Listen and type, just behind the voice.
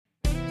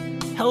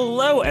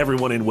Hello,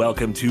 everyone, and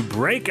welcome to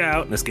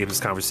Breakout, an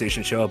escapist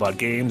conversation show about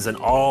games and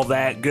all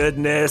that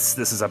goodness.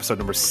 This is episode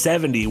number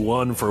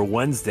 71 for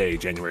Wednesday,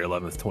 January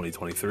 11th,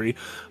 2023.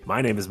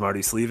 My name is Marty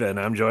Sleva, and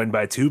I'm joined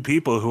by two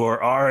people who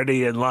are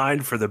already in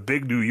line for the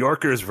big New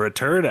Yorkers'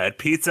 return at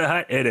Pizza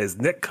Hut. It is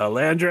Nick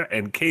Calandra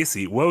and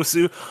Casey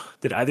Wosu.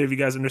 Did either of you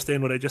guys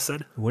understand what I just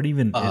said? What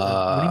even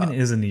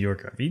is a New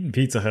Yorker? I've eaten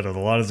Pizza Hut a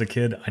lot as a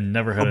kid. I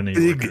never had a New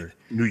Yorker.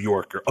 New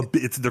Yorker.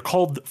 They're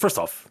called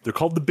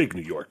the Big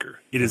New Yorker.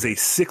 It is a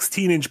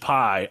 16-inch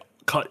pie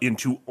cut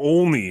into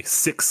only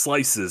 6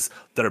 slices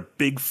that are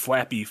big,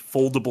 flappy,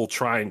 foldable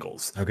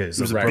triangles. Okay,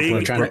 so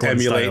Brooklyn, trying to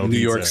emulate New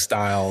York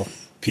style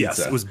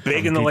pizza. Yes, it was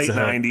big in the late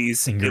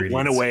 90s. It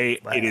went away.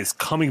 It is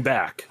coming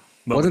back.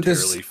 Wasn't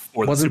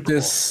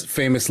this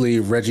famously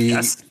Reggie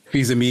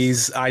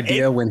Fils-Aimé's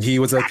idea when he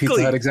was a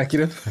Pizza Hut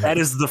executive? That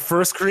is the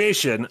first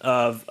creation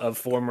of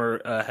former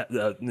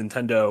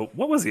Nintendo.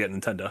 What was he at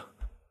Nintendo?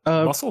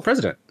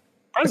 President.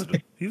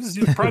 He was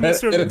Prime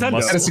Minister of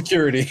Nintendo. Head of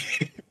security.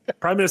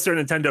 Prime Minister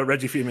of Nintendo,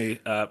 Reggie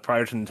Fils-Aimé,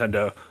 prior to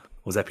Nintendo,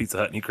 was at Pizza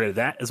Hut, and he created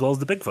that as well as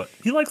the Bigfoot.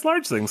 He likes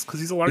large things because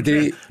he's a large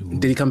man.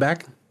 Did he come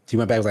back? He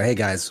went back and was like, hey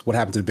guys, what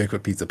happened to the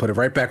Bigfoot pizza? Put it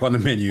right back on the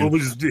menu. Well,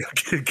 we'll just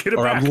get it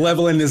or back. I'm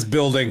leveling this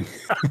building.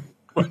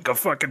 Like a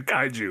fucking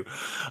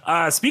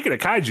kaiju. Speaking of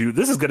kaiju,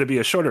 this is going to be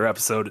a shorter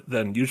episode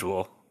than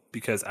usual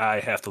because I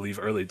have to leave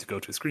early to go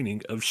to a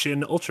screening of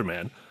Shin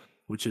Ultraman,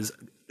 which is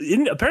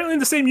apparently in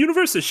the same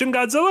universe as Shin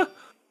Godzilla.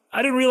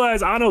 I didn't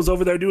realize Anno's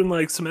over there doing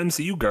like some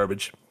MCU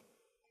garbage.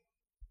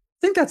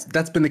 I think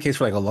that's been the case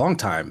for like a long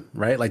time,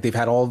 right? Like they've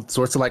had all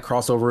sorts of like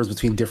crossovers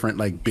between different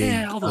like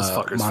big all those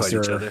fuckers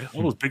monster. fight each other.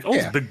 All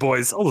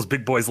those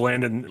big boys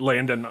land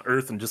on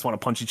Earth and just want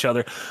to punch each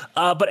other.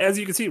 But as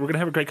you can see, we're gonna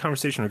have a great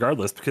conversation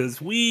regardless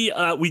because we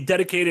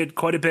dedicated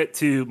quite a bit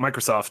to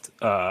Microsoft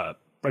right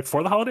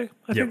before the holiday,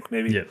 I think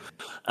maybe.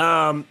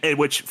 Yeah.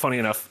 Which, funny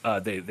enough,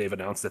 they've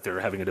announced that they're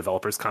having a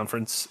developers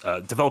conference,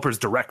 developers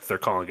direct. They're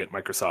calling it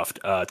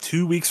Microsoft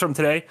 2 weeks from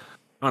today.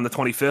 On the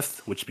 25th,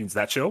 which means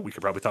that show, we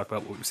could probably talk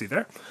about what we see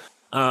there.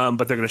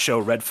 But they're going to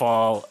show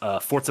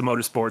Redfall, Forza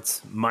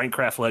Motorsports,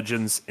 Minecraft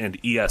Legends, and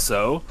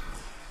ESO.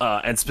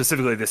 And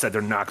specifically, they said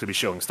they're not going to be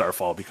showing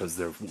Starfall because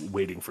they're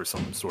waiting for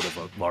some sort of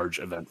a large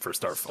event for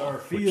Starfall.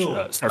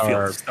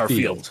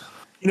 Starfield.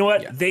 You know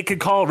what? Yeah. They could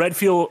call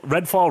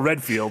Redfall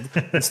Redfield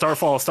and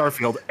Starfall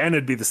Starfield, and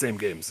it'd be the same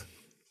games.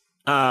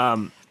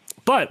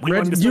 But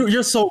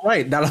you're so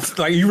right. Now,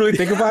 like you really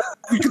think about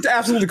it, you could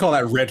absolutely call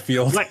that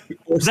Redfield. Like,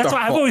 that's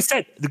why I've always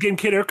said the game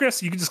Kid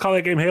Icarus. You can just call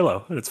that game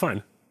Halo, and it's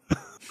fine.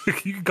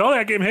 You can call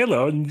that game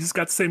Halo, and you just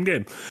got the same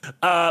game.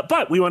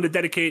 But we wanted to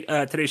dedicate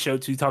today's show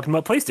to talking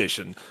about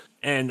PlayStation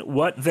and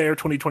what their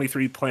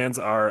 2023 plans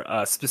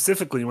are,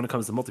 specifically when it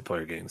comes to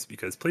multiplayer games,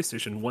 because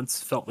PlayStation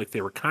once felt like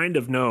they were kind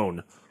of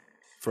known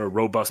for a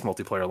robust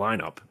multiplayer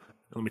lineup.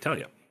 And let me tell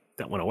you,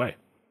 that went away.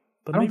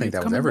 But I don't think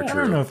that was ever true. I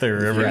don't know if they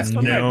were ever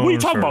known. What are you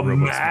talking about,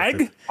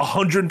 MAG?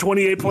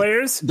 128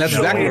 players? That's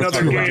exactly what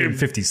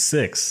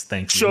 256,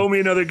 thank you. Show me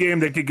another game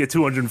that could get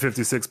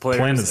 256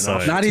 players.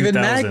 Not even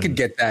MAG could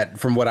get that,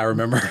 from what I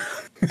remember.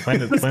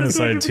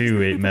 PlanetSide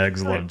 2 ate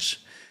MAG's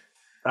lunch.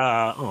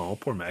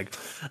 Poor Mag.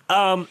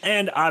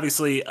 And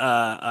obviously,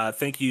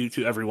 thank you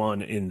to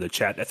everyone in the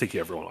chat. Thank you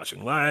everyone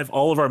watching live.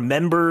 All of our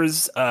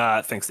members,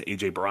 thanks to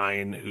AJ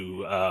Bryan,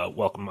 who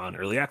welcome on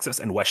Early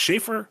Access, and Wes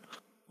Schaefer,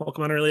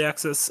 welcome on Early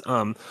Access.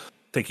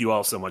 Thank you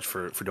all so much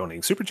for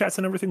donating super chats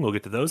and everything. We'll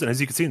get to those. And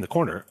as you can see in the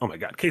corner, oh my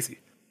God, Casey,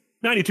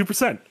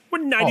 92%. We're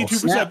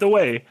 92% the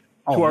way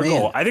to our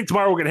goal. I think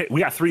tomorrow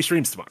we got 3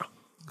 streams tomorrow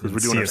because we're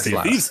doing our Sea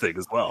of Thieves thing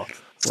as well.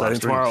 So I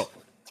think tomorrow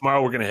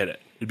we're going to hit it.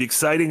 It'd be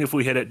exciting if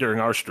we hit it during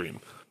our stream.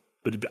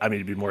 But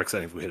it'd be more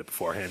exciting if we hit it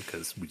beforehand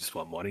because we just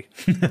want money.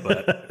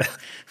 But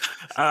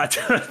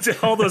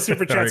all those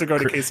super chats are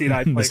going to Casey and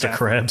I. Mr.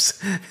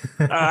 Krabs.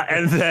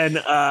 And then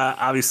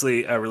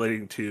obviously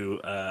relating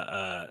to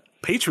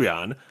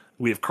Patreon,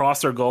 we have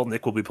crossed our goal.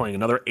 Nick will be playing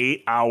another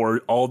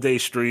 8-hour all-day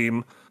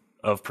stream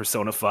of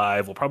Persona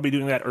 5. We'll probably be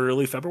doing that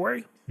early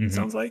February, it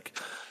sounds like.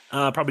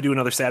 Probably do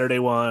another Saturday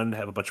one,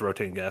 have a bunch of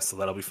rotating guests, so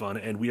that'll be fun.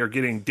 And we are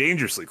getting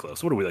dangerously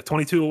close. What are we, like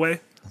 22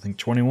 away? I think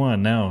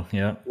 21 now,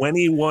 yeah.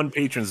 21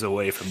 patrons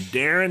away from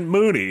Darren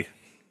Mooney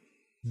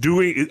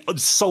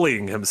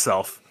sullying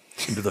himself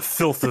into the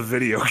filth of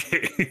video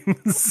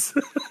games.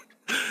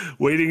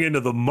 Wading into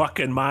the muck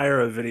and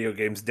mire of video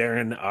games.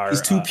 Darren, he's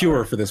too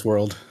pure for this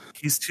world.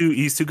 He's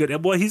too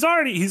good. Well, he's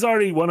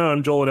already went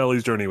on Joel and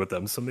Ellie's journey with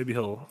them, so maybe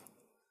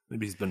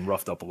he's been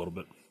roughed up a little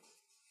bit.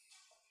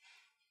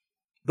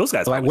 Those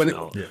guys, like when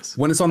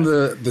it's on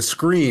the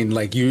screen,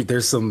 like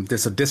there's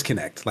a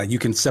disconnect. Like you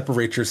can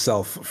separate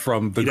yourself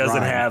from the. He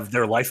doesn't have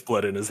their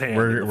lifeblood in his hand.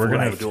 We're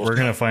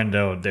gonna find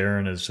out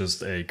Darren is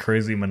just a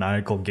crazy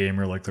maniacal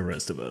gamer like the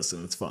rest of us,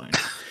 and it's fine.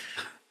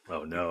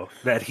 Oh no,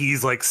 that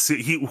he's like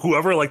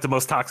whoever like the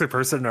most toxic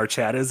person in our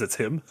chat is, it's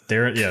him.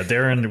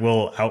 Darren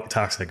will out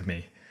toxic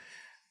me.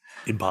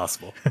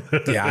 Impossible.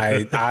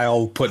 Yeah,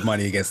 I'll put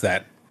money against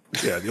that.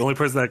 Yeah, the only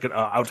person that could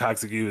out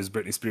toxic you is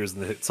Britney Spears in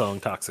the hit song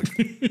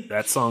 "Toxic."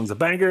 That song's a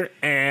banger.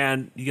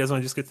 And you guys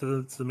want to just get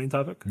to the main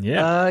topic?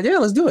 Yeah,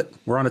 let's do it.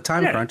 We're on a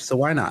time crunch, so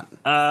why not?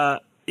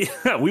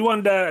 Yeah, we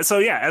wanted to. So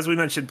yeah, as we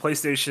mentioned,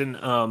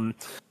 PlayStation,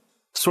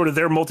 sort of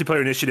their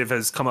multiplayer initiative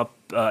has come up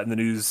in the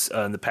news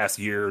in the past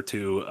year or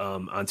two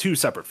on two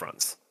separate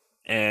fronts.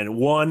 And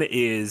one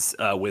is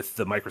with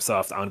the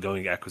Microsoft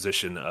ongoing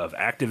acquisition of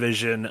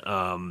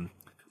Activision.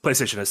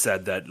 PlayStation has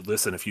said that,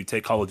 listen, if you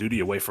take Call of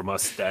Duty away from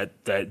us,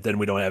 that then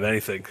we don't have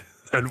anything.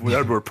 And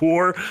we're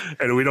poor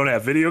and we don't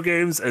have video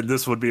games, and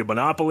this would be a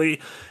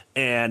monopoly.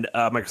 And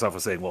Microsoft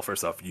was saying, well,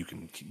 first off, you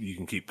can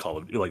keep Call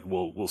of Duty, like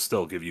we'll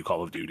still give you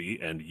Call of Duty,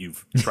 and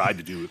you've tried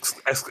to do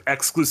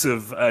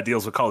exclusive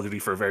deals with Call of Duty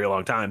for a very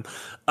long time.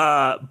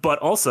 But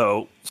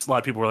also, a lot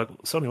of people were like,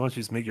 Sony, why don't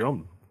you just make your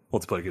own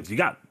multiplayer games? You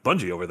got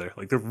Bungie over there.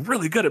 Like, they're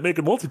really good at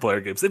making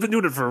multiplayer games. They've been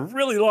doing it for a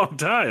really long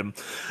time.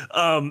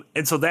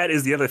 And so that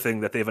is the other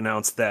thing that they've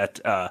announced, that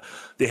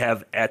they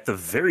have, at the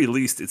very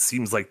least, it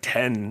seems like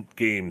 10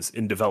 games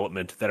in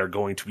development that are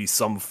going to be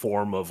some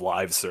form of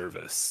live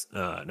service.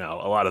 Now,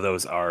 a lot of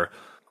those are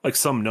like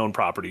some known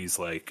properties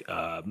like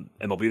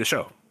MLB The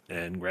Show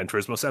and Gran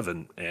Turismo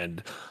 7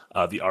 and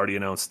the already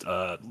announced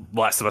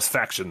Last of Us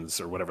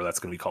Factions, or whatever that's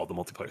going to be called, the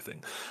multiplayer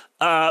thing.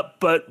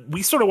 But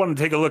we sort of want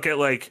to take a look at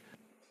like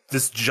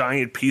this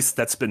giant piece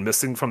that's been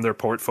missing from their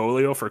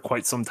portfolio for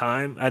quite some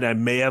time. And I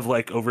may have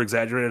like over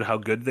exaggerated how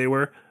good they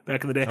were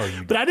back in the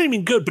day, but I didn't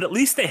mean good, but at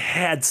least they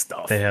had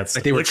stuff. They had stuff.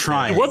 Like they were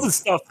trying. It wasn't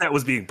stuff that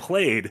was being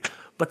played,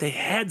 but they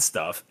had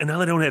stuff, and now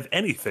they don't have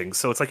anything.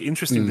 So it's like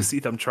interesting to see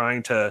them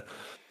trying to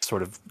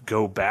sort of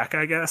go back,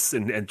 I guess,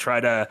 and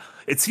try to,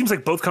 it seems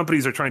like both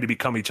companies are trying to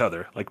become each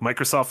other. Like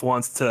Microsoft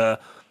wants to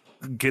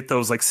get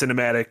those like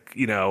cinematic,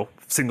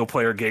 single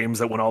player games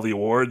that win all the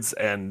awards,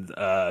 and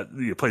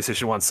the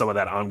PlayStation wants some of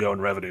that ongoing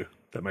revenue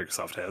that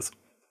Microsoft has.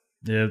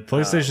 Yeah,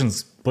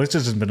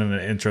 PlayStation's been in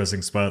an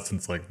interesting spot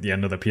since like the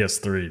end of the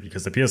PS3,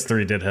 because the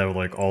PS3 did have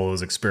like all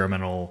those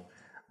experimental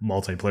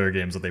multiplayer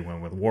games that they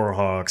went with: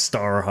 Warhawk,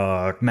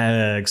 Starhawk,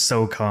 Mag,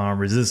 SOCOM,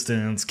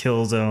 Resistance,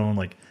 Killzone.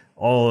 Like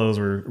all those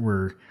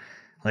were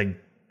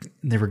like,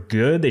 they were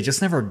good. They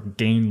just never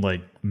gained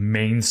like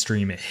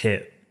mainstream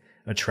hit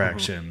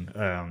attraction.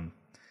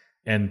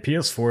 And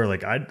PS4,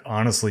 like I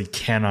honestly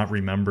cannot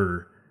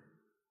remember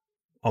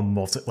a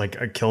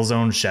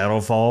Killzone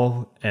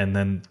Shadowfall, and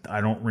then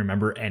I don't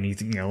remember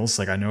anything else.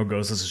 Like I know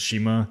Ghost of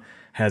Tsushima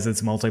has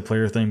its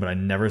multiplayer thing, but I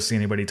never see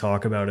anybody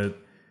talk about it.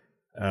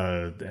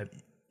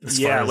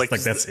 Like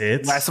that's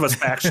it. Last of Us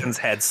Factions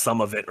had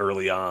some of it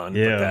early on,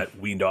 but that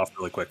weaned off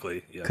really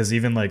quickly. Because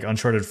even like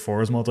Uncharted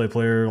 4's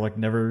multiplayer like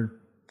never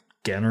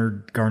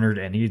garnered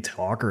any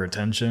talk or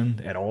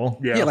attention at all.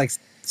 Yeah, like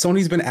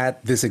Sony's been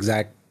at this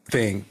exact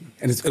thing,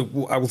 and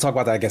I will talk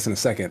about that, I guess, in a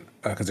second,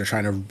 because they're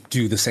trying to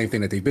do the same thing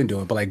that they've been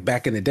doing. But like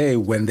back in the day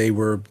when they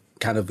were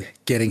kind of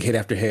getting hit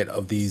after hit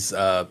of these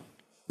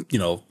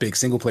big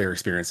single player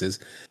experiences,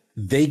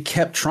 they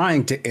kept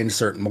trying to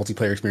insert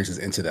multiplayer experiences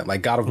into them.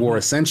 Like God of War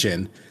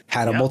Ascension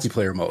had a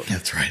multiplayer mode.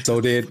 That's right. So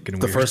did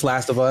the first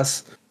Last of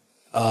Us.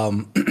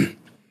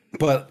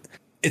 But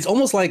it's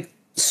almost like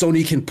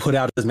Sony can put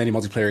out as many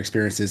multiplayer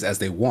experiences as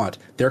they want.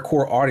 Their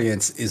core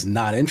audience is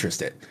not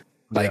interested.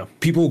 Like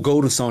people go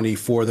to Sony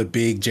for the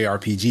big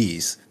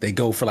JRPGs. They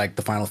go for like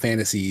the Final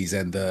Fantasies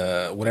and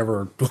the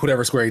whatever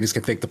Square Enix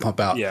can think to pump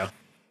out. Yeah.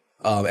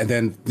 And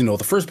then, the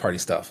first party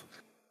stuff.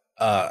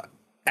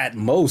 At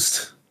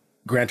most,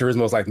 Gran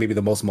Turismo is like maybe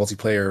the most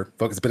multiplayer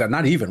focused, but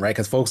not even, right?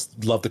 Because folks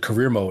love the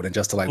career mode and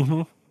just to like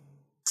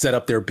set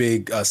up their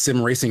big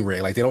sim racing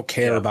rig. Like they don't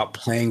care about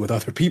playing with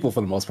other people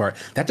for the most part.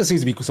 That just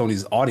seems to be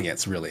Sony's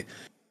audience, really.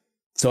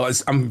 So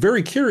I'm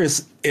very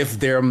curious if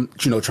they're,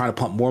 trying to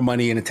pump more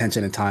money and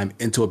attention and time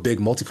into a big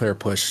multiplayer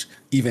push,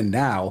 even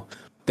now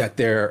that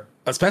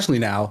especially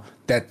now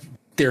that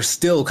they're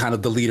still kind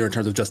of the leader in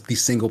terms of just the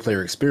single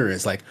player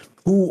experience. Like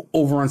who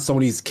over on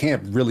Sony's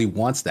camp really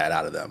wants that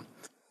out of them?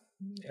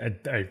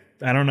 I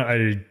don't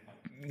know.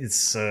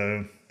 It's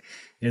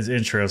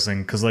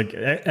interesting because like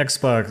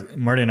Xbox,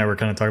 Marty and I were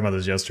kind of talking about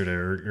this yesterday,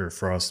 or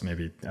Frost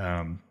maybe.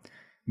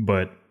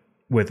 But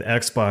with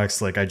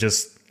Xbox, like I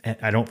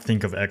don't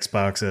think of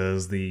Xbox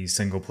as the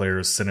single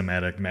player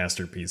cinematic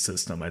masterpiece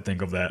system. I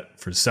think of that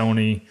for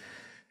Sony.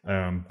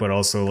 But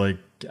also like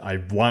I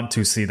want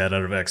to see that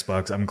out of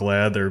Xbox. I'm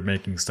glad they're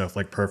making stuff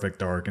like Perfect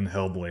Dark and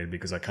Hellblade,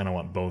 because I kind of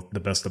want the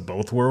best of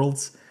both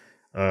worlds.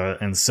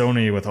 And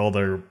Sony, with all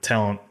their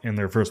talent in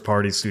their first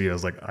party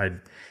studios, like I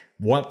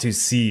want to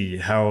see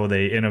how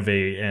they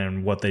innovate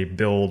and what they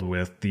build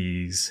with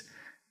these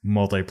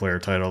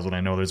multiplayer titles. And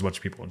I know there's a bunch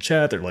of people in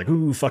chat, they're like,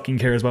 who fucking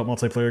cares about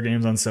multiplayer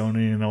games on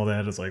Sony and all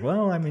that. It's like,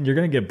 well, I mean, you're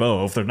gonna get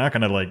both. They're not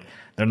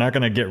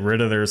gonna get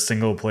rid of their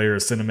single player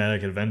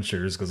cinematic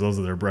adventures, because those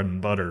are their bread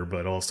and butter.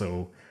 But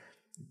also,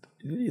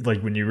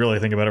 like when you really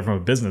think about it from a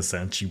business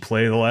sense, you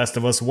play The Last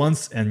of Us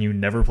once and you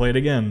never play it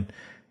again.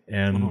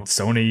 And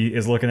Sony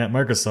is looking at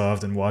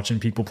Microsoft and watching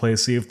people play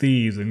Sea of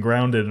Thieves and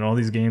Grounded and all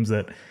these games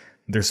that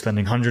they're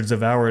spending hundreds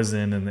of hours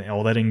in, and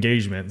all that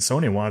engagement. And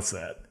Sony wants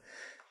that.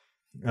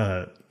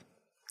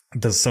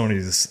 Does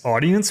Sony's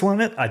audience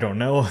want it? I don't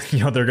know.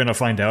 They're going to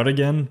find out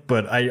again.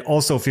 But I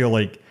also feel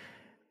like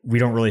we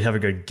don't really have a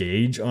good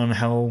gauge on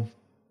how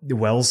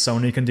well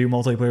Sony can do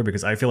multiplayer,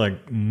 because I feel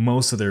like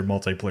most of their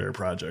multiplayer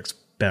projects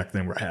back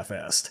then were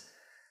half-assed.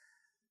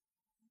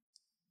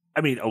 I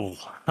mean,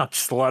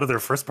 just a lot of their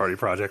first party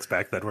projects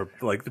back then were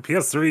like the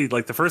PS3,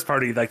 like the first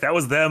party, like that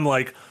was them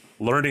like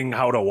learning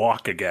how to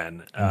walk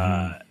again.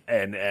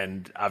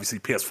 And obviously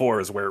PS4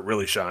 is where it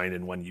really shined.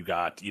 And when you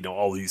got,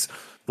 all these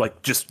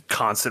like just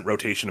constant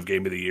rotation of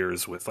game of the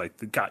years with like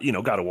the God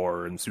of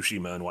War and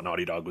Tsushima and what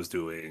Naughty Dog was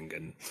doing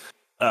and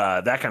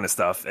that kind of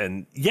stuff.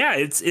 And yeah,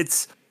 it's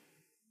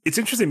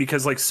interesting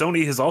because like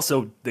Sony has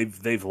also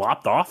they've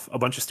lopped off a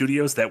bunch of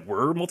studios that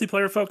were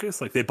multiplayer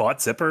focused. Like they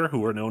bought Zipper, who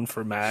were known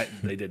for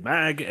they did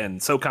MAG and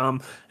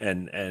SOCOM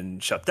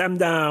and shut them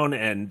down,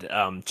 and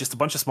just a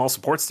bunch of small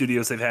support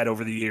studios they've had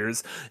over the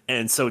years.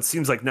 And so it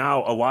seems like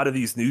now a lot of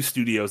these new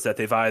studios that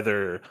they've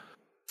either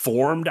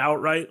formed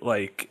outright,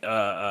 like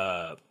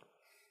I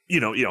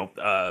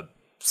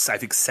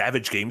think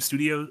Savage Game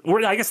Studios,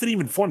 or I guess they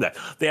didn't even form that.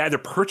 They either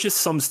purchased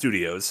some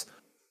studios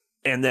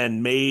and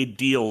then made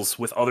deals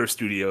with other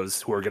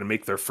studios who are going to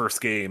make their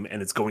first game,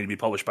 and it's going to be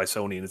published by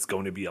Sony, and it's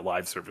going to be a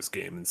live service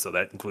game. And so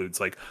that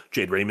includes like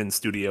Jade Raymond's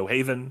studio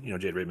Haven,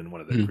 Jade Raymond,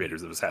 one of the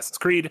creators of Assassin's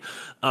Creed,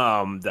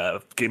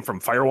 the game from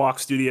Firewalk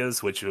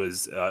Studios, which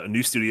was a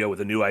new studio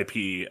with a new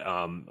IP.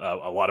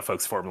 A lot of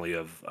folks formerly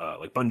of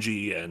like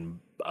Bungie and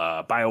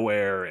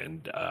BioWare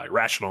and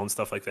Irrational and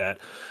stuff like that.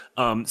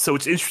 So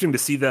it's interesting to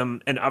see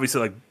them, and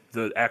obviously like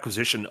the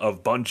acquisition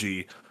of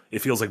Bungie, it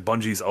feels like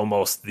Bungie's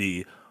almost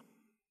the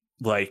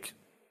like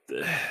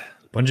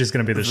Bungie's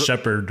going to be the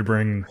shepherd to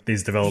bring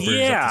these developers up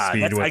to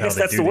speed with I guess how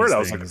they that's do the word these I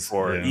was things. looking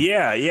for.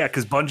 Yeah,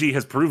 because Bungie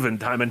has proven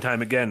time and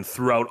time again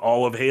throughout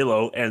all of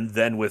Halo and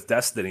then with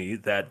Destiny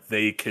that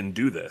they can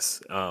do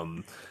this.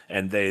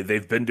 And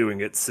they've been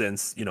doing it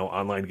since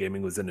online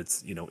gaming was in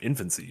its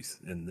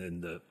infancies and in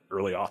the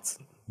early aughts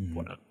and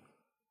whatnot.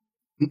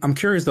 I'm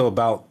curious though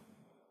about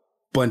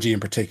Bungie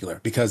in particular,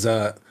 because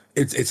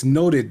it's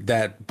noted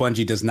that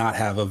Bungie does not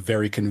have a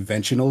very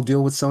conventional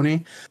deal with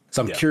Sony.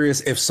 So I'm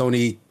curious if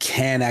Sony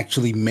can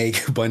actually make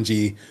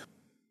Bungie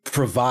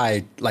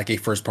provide like a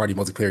first party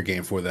multiplayer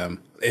game for them,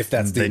 if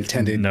that's the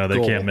intended No, they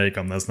goal. can't make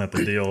them. That's not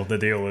the deal. The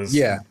deal is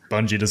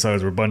Bungie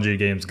decides where Bungie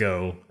games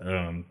go.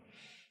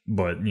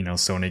 But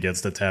Sony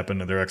gets to tap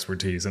into their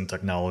expertise and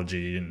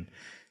technology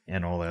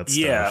and all that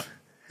stuff.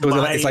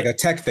 So it's like a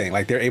tech thing.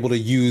 Like they're able to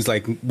use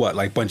like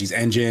Bungie's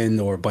engine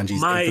or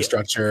Bungie's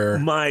infrastructure.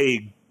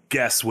 My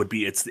guess would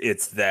be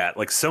it's that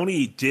like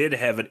Sony did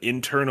have an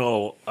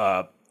internal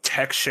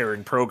tech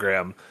sharing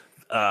program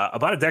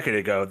about a decade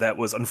ago that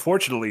was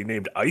unfortunately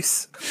named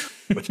ICE,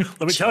 which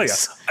let me tell you,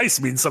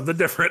 ICE means something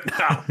different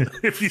now.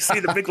 If you see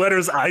the big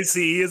letters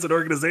ICE as an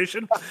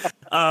organization.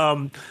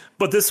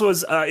 But this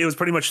was it was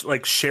pretty much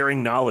like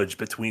sharing knowledge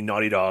between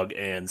Naughty Dog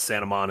and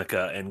Santa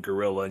Monica and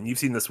Guerrilla. And you've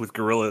seen this with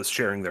Guerrilla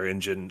sharing their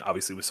engine,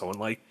 obviously with someone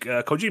like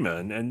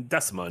Kojima and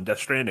Decima and Death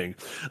Stranding.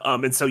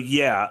 And so,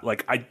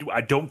 like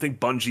I don't think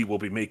Bungie will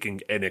be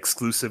making an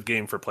exclusive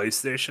game for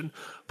PlayStation,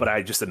 but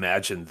I just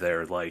imagine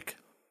they're like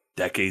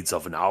decades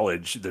of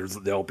knowledge.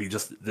 There'll be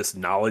just this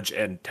knowledge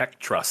and tech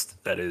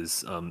trust that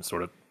is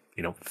sort of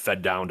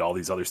fed down to all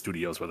these other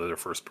studios, whether they're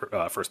first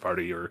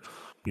party or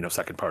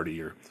second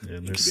party or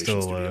there's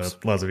still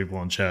lots of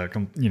people in chat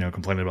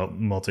complaining about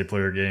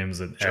multiplayer games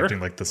and acting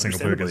like the single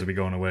player games would be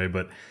going away.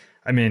 But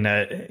I mean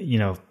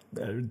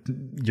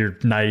you're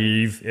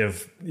naive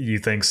if you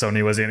think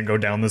Sony was going to go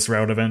down this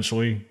route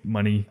eventually.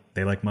 Money,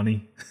 they like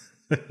money.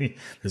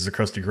 There's a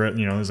Krusty Krab,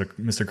 there's a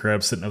Mr.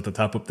 Krabs sitting at the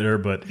top up there,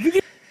 but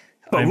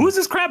who's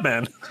this Crab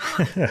Man?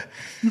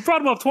 You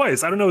brought him up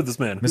twice. I don't know what this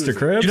man. Mr.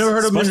 Krabs? You never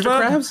heard of Mr.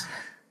 Krabs?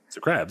 Mr.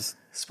 Krabs.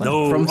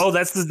 No,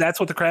 that's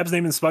what the crab's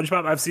name in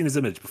SpongeBob. I've seen his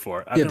image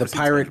before. The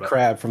pirate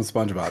crab from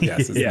SpongeBob.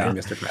 Yes, his name,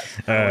 Mr.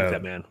 Krabs. I like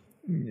that man.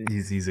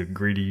 He's a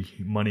greedy,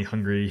 money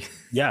hungry.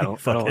 Yeah, I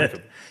don't like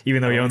him.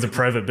 Even though he owns a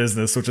private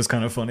business, which is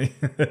kind of funny.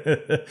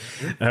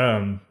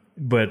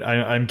 But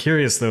I'm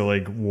curious though,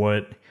 like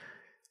what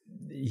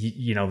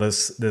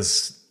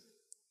this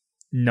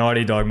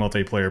Naughty Dog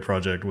multiplayer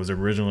project was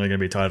originally going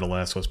to be titled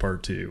Last of Us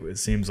Part 2. It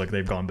seems like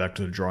they've gone back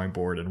to the drawing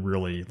board and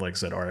really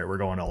said, all right, we're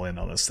going all in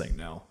on this thing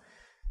now.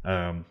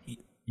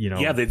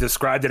 They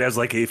described it as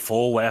like a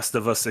full Last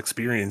of Us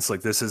experience.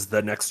 Like this is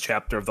the next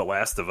chapter of The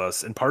Last of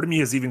Us. And part of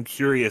me is even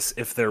curious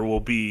if there will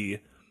be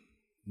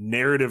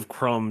narrative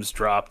crumbs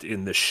dropped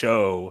in the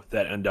show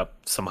that end up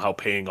somehow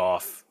paying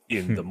off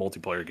in the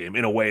multiplayer game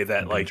in a way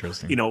that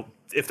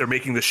if they're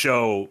making the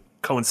show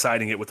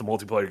coinciding it with the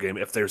multiplayer game,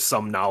 if there's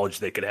some knowledge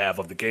they could have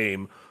of the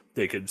game,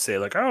 they could say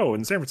like, oh,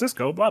 in San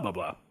Francisco, blah, blah,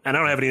 blah. And I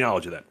don't have any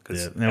knowledge of that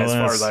because as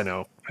far as I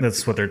know,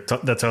 that's what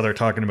that's how they're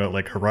talking about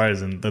like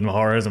Horizon, the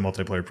Horizon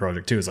multiplayer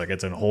project too. Is like,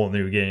 it's a whole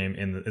new game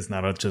and it's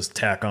not just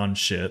tack on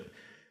shit.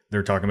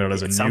 They're talking about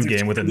it as a new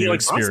game with a new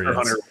experience.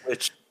 Monster Hunter,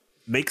 which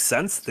makes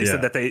sense. They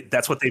said that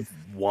that's what they've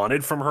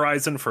wanted from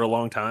Horizon for a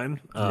long time.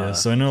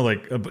 So I know,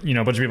 like, a bunch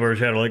of people are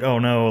chatting like, oh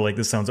no, like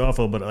this sounds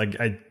awful, but like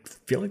I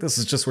feel like this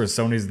is just where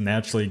Sony's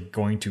naturally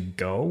going to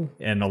go,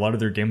 and a lot of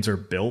their games are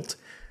built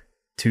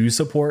to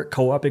support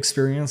co-op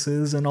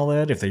experiences and all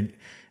that.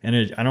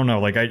 I don't know,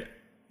 like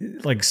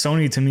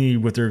Sony, to me,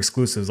 with their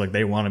exclusives, like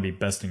they want to be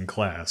best in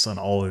class on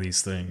all of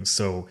these things.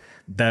 So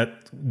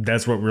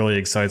that's what really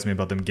excites me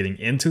about them getting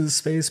into the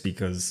space,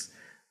 because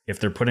if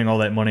they're putting all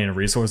that money and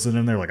resources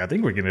in there, like I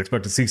think we can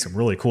expect to see some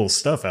really cool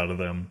stuff out of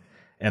them.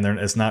 And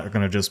it's not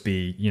going to just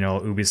be,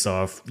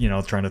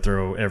 Ubisoft, trying to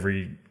throw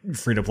every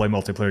free-to-play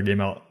multiplayer game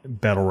out,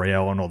 Battle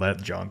Royale and all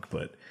that junk.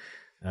 But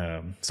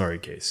sorry,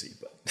 Casey,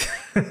 but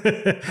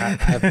I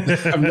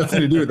have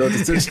nothing to do with those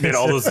decisions. Made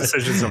all those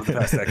decisions over the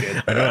past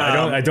decade.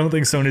 I don't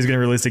think Sony's going to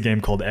release a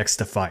game called X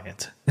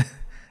Defiant,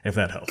 if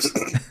that helps.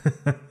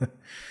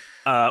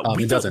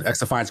 It doesn't. X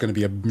Defiant's going to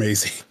be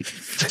amazing.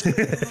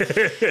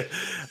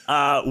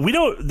 We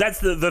don't. That's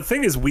the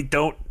thing is we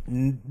don't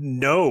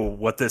know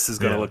what this is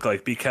going to look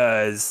like,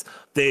 because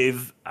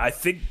I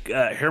think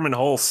Herman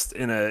Holst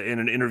in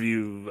an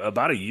interview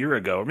about a year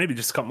ago, or maybe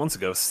just a couple months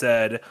ago,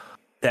 said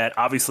that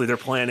obviously they're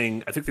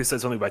planning. I think they said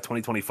something by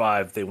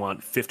 2025 they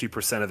want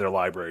 50% of their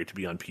library to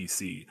be on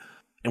PC.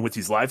 And with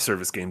these live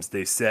service games,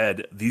 they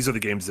said these are the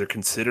games they're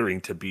considering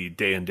to be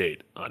day and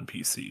date on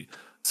PC.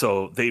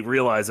 So they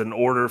realize in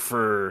order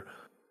for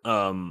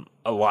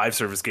a live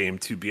service game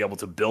to be able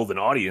to build an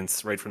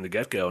audience right from the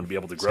get-go and be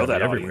able to grow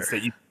that audience,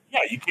 that you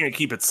can't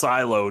keep it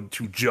siloed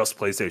to just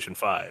PlayStation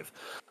 5.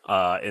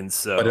 And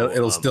so, but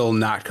it'll still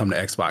not come to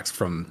Xbox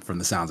from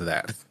the sounds of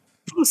that.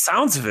 From the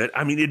sounds of it,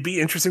 I mean, it'd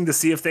be interesting to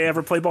see if they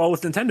ever play ball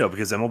with Nintendo,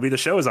 because MLB The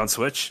Show is on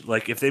Switch.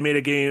 Like, if they made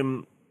a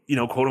game,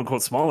 quote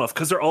unquote small enough,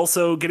 because they're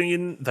also getting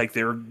in, like,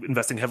 they're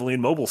investing heavily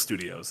in mobile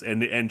studios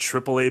and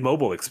AAA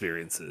mobile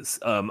experiences.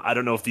 I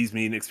don't know if these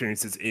mean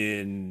experiences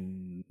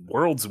in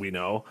worlds we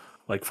know.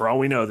 Like, for all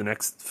we know, the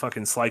next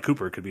fucking Sly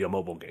Cooper could be a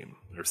mobile game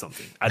or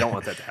something. I don't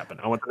want that to happen.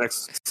 I want the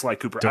next Sly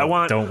Cooper.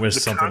 Don't wish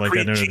something like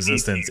that into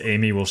existence.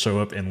 Amy will show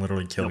up and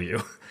literally kill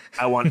you.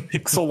 I want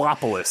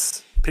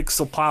Pixelopolis,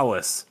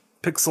 Pixelpolis,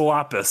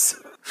 Pixelopus,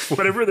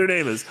 whatever their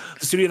name is.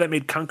 The studio that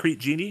made Concrete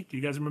Genie. Do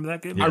you guys remember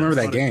that game? Yeah. I remember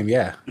that game,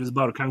 yeah. It was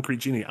about a Concrete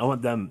Genie. I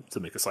want them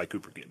to make a Sly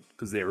Cooper game,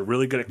 because they were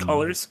really good at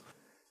colors.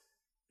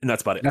 And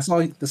that's about it. That's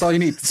all you need.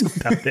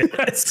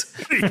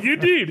 You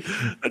need.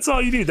 That's all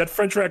you need. That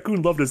French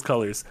raccoon loved his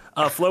colors.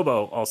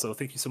 Flobo, also,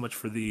 thank you so much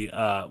for the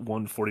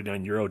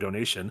 €149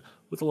 donation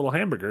with a little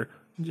hamburger.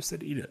 And just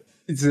said eat it.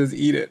 It says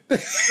eat it.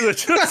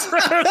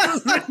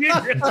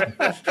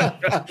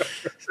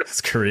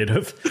 It's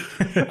creative.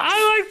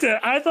 I liked it.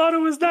 I thought it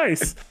was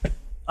nice.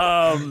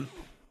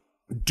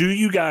 Do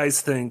you guys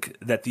think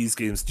that these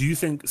games,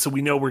 so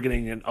we know we're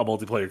getting a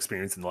multiplayer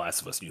experience in the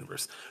Last of Us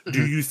universe. Mm-hmm.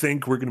 Do you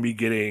think we're going to be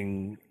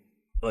getting,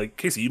 like,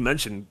 Casey, you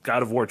mentioned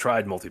God of War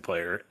tried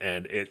multiplayer,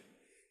 and it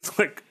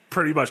like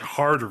pretty much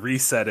hard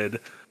resetted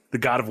the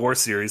God of War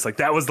series. Like,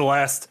 that was the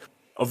last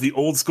of the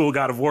old school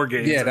God of War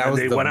games. Yeah, that was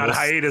they went on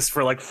hiatus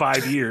for like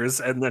 5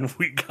 years, and then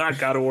we got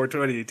God of War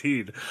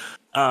 2018.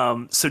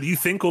 So do you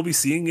think we'll be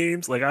seeing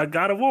games like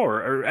God of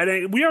War,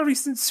 and we already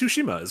seen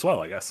Tsushima as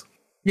well, I guess?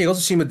 Yeah,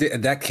 Ghost of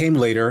Tsushima, that came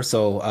later,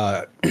 so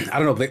I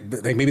don't know.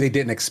 Maybe they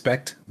didn't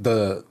expect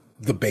the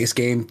base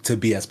game to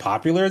be as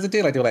popular as it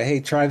did. Like, they were like,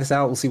 "Hey, try this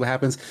out. We'll see what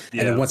happens." Yeah.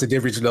 And then once it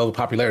did reach the level of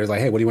popularity, it's like,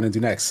 "Hey, what do you want to do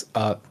next?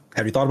 Have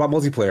you thought about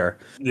multiplayer?"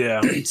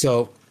 Yeah.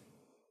 So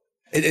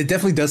it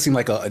definitely does seem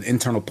like an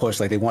internal push.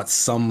 Like, they want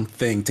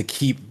something to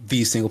keep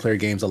these single player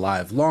games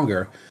alive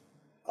longer.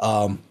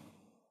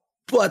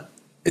 But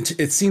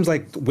it seems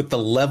like with the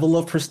level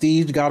of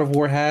prestige God of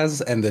War has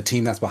and the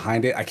team that's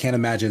behind it, I can't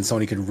imagine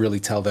Sony could really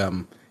tell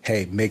them,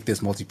 hey, make this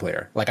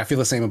multiplayer. Like, I feel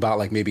the same about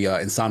like maybe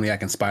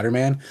Insomniac and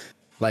Spider-Man.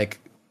 Like,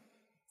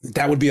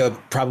 that would be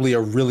probably a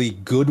really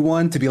good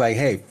one to be like,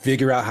 hey,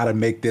 figure out how to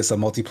make this a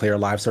multiplayer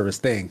live service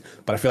thing.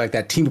 But I feel like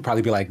that team would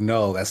probably be like,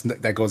 no,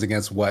 that goes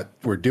against what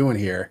we're doing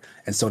here.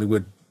 And Sony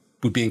would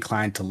be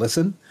inclined to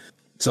listen.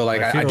 So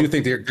like, I do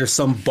think there's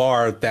some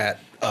bar that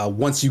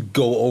once you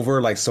go over,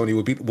 like, Sony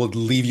would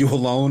leave you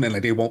alone, and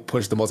like they won't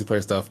push the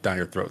multiplayer stuff down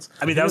your throats.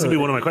 I mean, that was gonna be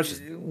one of my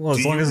questions. Well,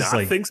 as long as it's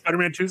like, think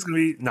Spider-Man 2 is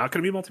not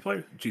gonna be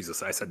multiplayer?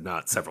 Jesus, I said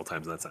not several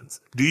times in that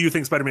sentence. Do you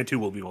think Spider-Man 2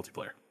 will be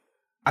multiplayer?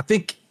 I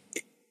think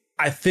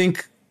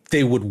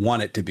they would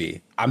want it to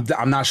be.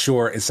 I'm not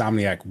sure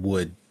Insomniac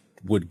would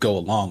go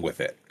along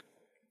with it.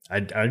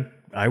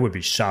 I would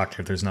be shocked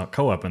if there's not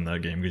co-op in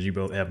that game, because you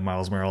both have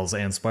Miles Morales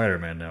and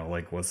Spider-Man now.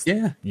 Like, what's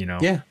Yeah.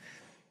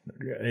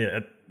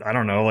 I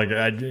don't know. Like,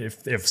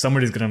 if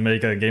somebody's gonna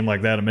make a game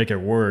like that and make it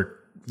work,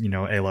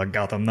 like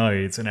Gotham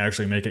Knights, and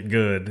actually make it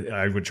good,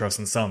 I would trust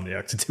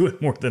Insomniac to do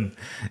it more than.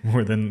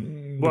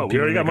 Well, we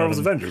already got Marvel's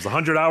Avengers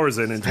 100 hours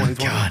in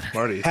 2020.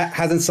 Marty,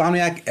 has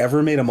Insomniac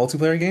ever made a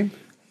multiplayer game?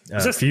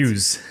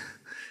 Fuse.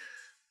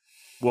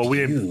 Well,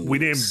 we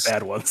named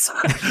bad ones.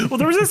 Well,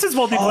 the Resistance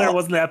multiplayer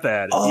wasn't that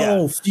bad. Oh,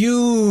 yeah.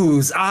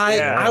 Fuse!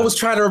 I was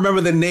trying to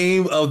remember the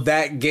name of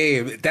that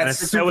game. That's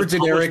super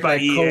generic, like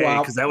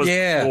co-op. That was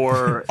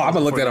before, I'm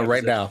gonna look that up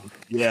right now.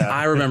 Yeah,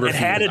 I remember it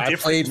had Fuse. a I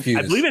played different. Fuse.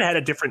 I believe it had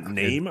a different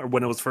name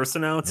when it was first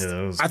announced. Yeah,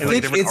 that was I and, think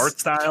like, different it's art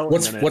style.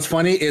 What's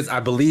funny is I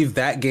believe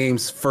that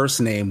game's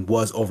first name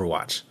was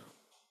Overwatch.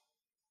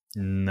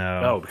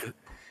 No. Oh,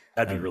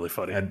 that'd be really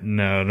funny.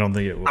 No, I don't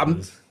think it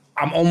was.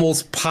 I'm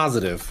almost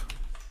positive.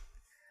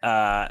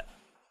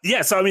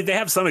 Yeah, so I mean, they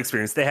have some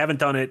experience. They haven't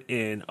done it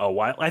in a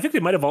while. I think they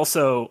might have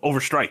also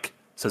Overstrike.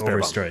 Says Bear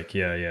Bum. Overstrike,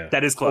 yeah.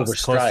 That is close.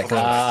 Overstrike. Close.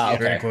 Ah,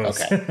 Very okay.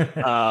 close.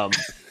 Okay.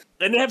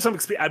 And they have some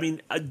experience. I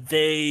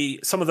mean,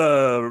 some of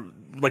the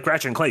like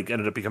Ratchet and Clank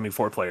ended up becoming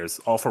 4 players,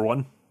 all for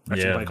one.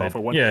 Ratchet and Clank, all for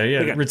one. Yeah.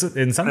 Again,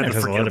 Insomniac has a lot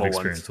of forgettable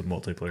experience with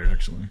multiplayer,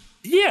 actually.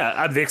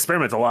 Yeah, they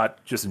experiment a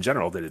lot just in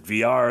general. They did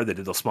VR. They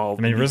did those small.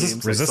 I mean,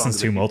 games, Resistance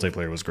 2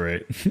 multiplayer was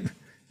great,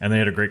 and they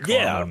had a great co-op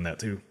Yeah. mode in that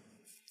too.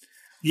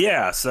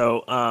 Yeah,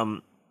 so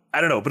I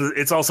don't know, but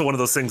it's also one of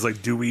those things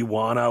like, do we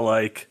wanna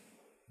like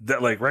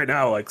that? Like right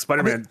now, like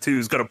Spider-Man 2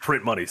 is gonna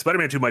print money.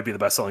 Spider-Man 2 might be the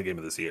best-selling game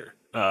of this year.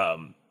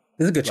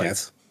 There's a good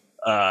chance.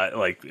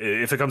 Like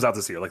if it comes out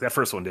this year, like that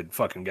first one did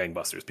fucking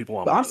gangbusters. People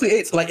want. But honestly,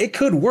 it's like it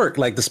could work.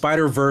 Like the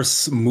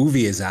Spider-Verse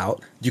movie is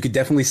out. You could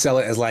definitely sell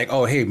it as like,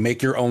 oh, hey,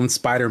 make your own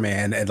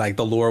Spider-Man, and like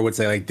the lore would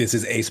say like this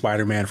is a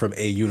Spider-Man from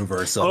a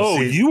universe.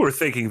 So you were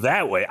thinking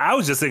that way. I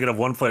was just thinking of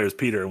one player's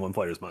Peter and one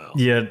player's Miles.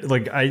 Yeah,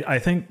 like I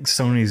think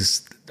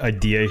Sony's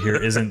idea here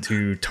isn't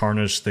to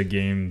tarnish the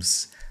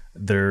games,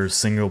 their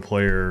single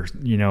player,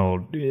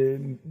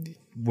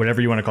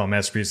 whatever you want to call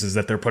masterpieces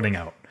that they're putting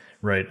out,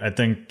 right? I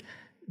think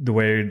the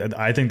way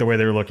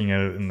they're looking at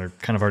it, and they're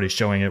kind of already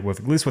showing it with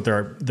at least with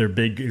their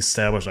big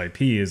established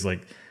IP, is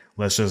like,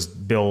 let's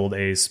just build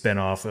a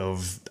spin-off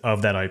of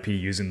that IP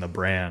using the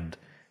brand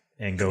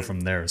and go from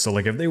there. So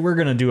like if they were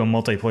gonna do a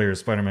multiplayer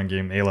Spider-Man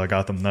game, a la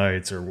Gotham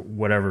Knights or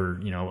whatever,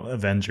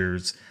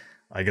 Avengers,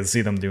 I could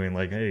see them doing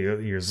like, hey,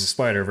 here's a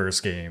Spider-Verse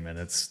game, and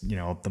it's the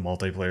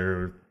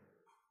multiplayer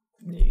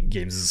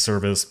games as a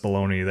service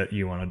baloney that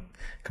you want to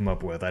come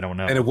up with. I don't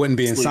know. and it wouldn't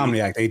be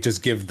Insomniac. They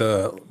just give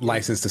the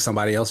license to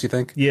somebody else. You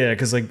think? Yeah,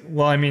 because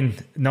I mean,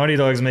 Naughty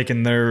Dog's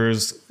making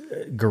theirs.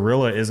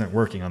 Guerrilla isn't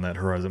working on that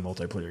Horizon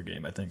multiplayer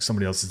game. I think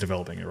somebody else is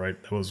developing it.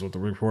 Right? That was what the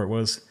report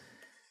was.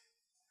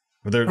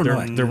 But they're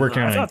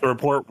working on it. I thought the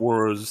report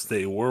was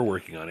they were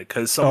working on it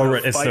because it's the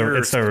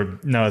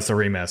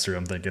remaster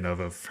I'm thinking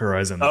of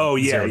Horizon. Oh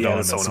yeah, Zero Dawn,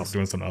 that's someone else.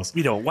 doing something else.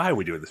 Why are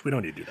we doing this? We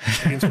don't need to do that.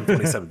 The game's from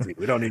 2017.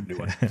 We don't need a new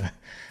one. If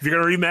you're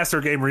gonna remaster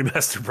a game,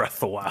 remaster Breath of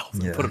the Wild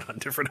and put it on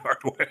different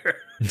hardware.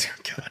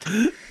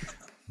 God.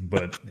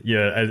 But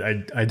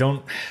yeah, I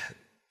don't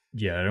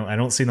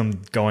see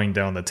them going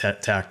down the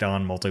tacked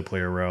on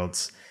multiplayer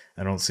routes.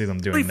 I don't see them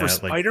doing For that.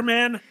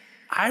 Spider-Man,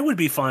 I would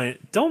be fine.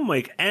 Don't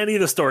make any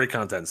of the story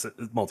content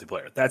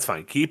multiplayer. That's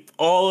fine. Keep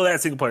all of that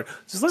single player.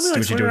 Just let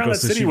me swing around that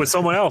city with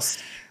someone else.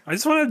 I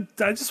just want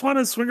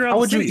to swing around. How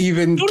would you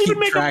even keep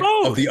make track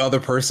of the other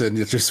person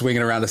that you're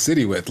swinging around the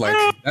city with? Like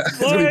it's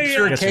gonna be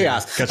pure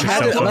chaos.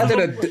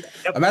 Imagine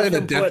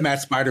a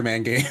deathmatch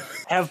Spider-Man game.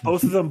 Have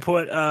both of them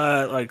put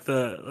those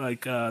they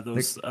got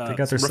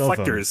their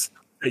reflectors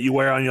that you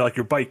wear on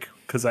your bike,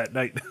 because at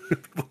night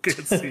people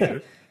can't see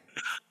you.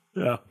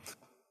 Yeah.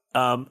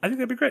 I think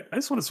that'd be great. I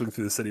just want to swing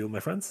through the city with my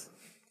friends,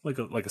 like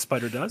a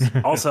spider does.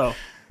 Also,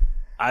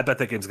 I bet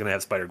that game's going to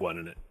have Spider-Gwen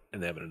in it,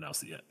 and they haven't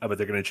announced it yet. I bet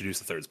they're going to introduce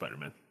the third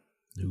Spider-Man.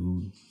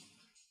 Ooh.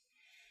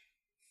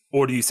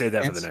 Or do you say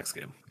that for the next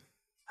game?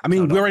 I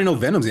mean, we already know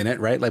Venom's in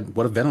it, right? Like,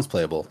 what if Venom's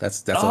playable?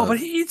 That's but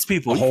he eats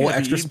people. A whole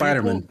extra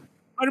Spider-Man.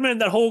 Spider-Man,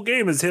 that whole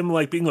game is him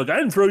being like, I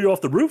didn't throw you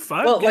off the roof.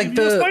 I gave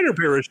you a spider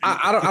parachute.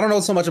 I don't know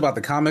so much about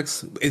the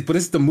comics, but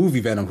it's the movie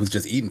Venom who's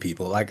just eating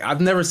people. Like,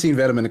 I've never seen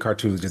Venom in the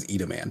cartoons just eat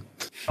a man.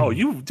 Oh,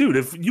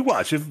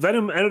 if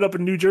Venom ended up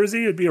in New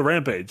Jersey, it'd be a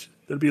rampage.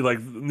 There'd be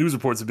like news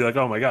reports would be like,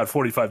 oh my God,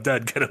 45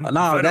 dead. Get him.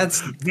 No,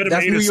 that's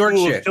New York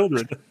shit.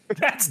 Children.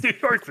 That's New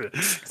York shit.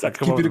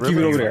 Keep it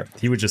over there.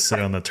 He would just sit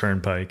on the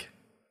turnpike.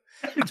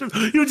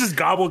 He would just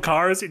gobble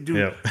cars. He'd do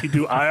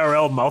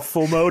IRL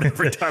mouthful mode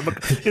every time.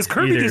 Is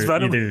Kirby just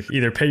Venom?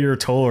 Either pay your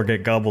toll or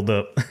get gobbled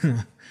up.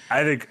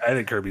 I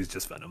think Kirby's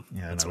just Venom.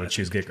 Yeah, I would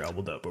choose get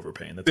gobbled up over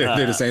paying the toll.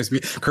 They're the same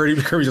speed.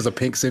 Kirby's just a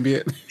pink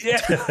symbiote. Yeah.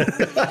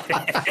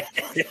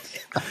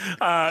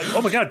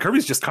 Oh my God,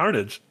 Kirby's just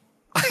Carnage.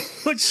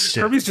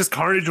 Kirby's just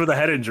Carnage with a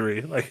head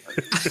injury.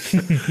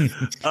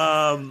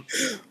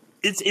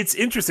 It's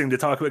interesting to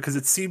talk about because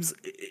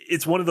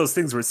it's one of those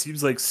things where it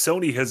seems like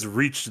Sony has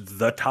reached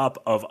the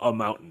top of a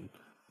mountain.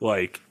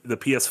 Like the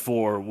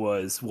PS4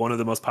 was one of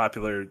the most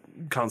popular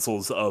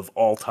consoles of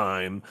all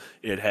time.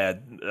 It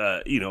had,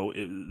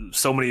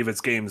 so many of its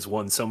games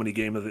won so many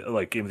Game of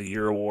the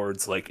Year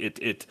awards. Like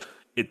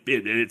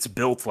it's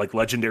built like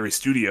legendary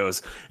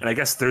studios, and I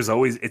guess it's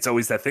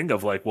always that thing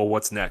of like, well,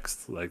 what's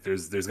next? Like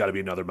there's got to be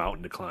another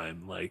mountain to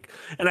climb. Like,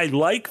 and I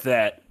like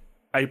that.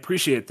 I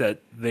appreciate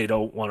that they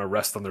don't want to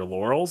rest on their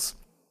laurels,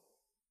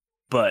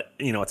 but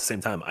at the same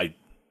time, I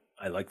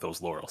like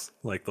those laurels.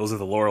 Like those are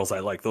the laurels I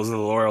like. Those are the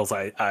laurels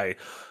I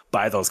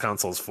buy those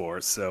consoles for.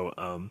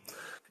 So,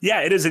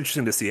 it is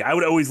interesting to see. I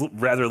would always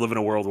rather live in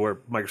a world where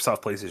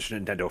Microsoft, PlayStation,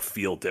 and Nintendo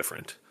feel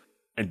different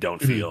and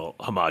don't feel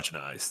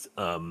homogenized.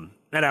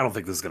 and I don't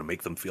think this is going to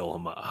make them feel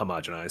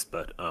homogenized,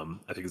 but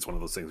I think it's one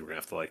of those things we're going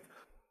to have to like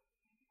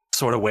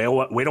sort of wait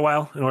a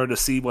while in order to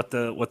see what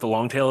the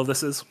long tail of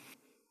this is.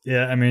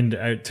 Yeah, I mean,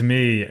 to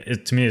me,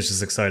 it's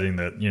just exciting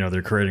that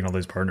they're creating all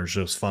these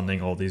partnerships,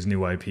 funding all these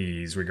new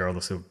IPs,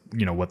 regardless of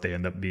what they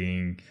end up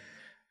being.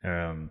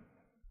 I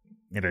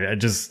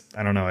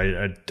don't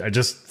know. I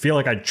just feel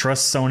like I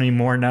trust Sony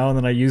more now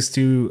than I used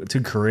to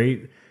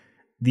create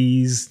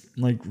these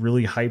like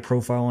really high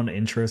profile and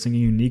interesting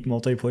and unique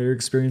multiplayer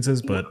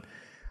experiences. But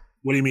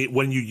what do you mean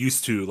when you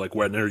used to, like,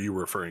 when are you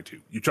referring to?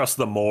 You trust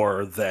them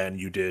more than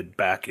you did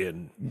back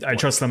in? I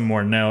trust them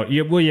more now.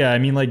 Yeah, well, yeah. I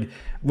mean, like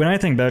when I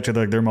think back to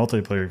like their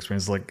multiplayer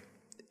experience, like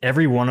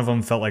every one of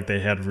them felt like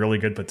they had really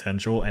good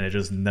potential, and it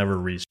just never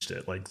reached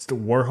it. Like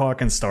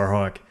Warhawk and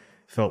Starhawk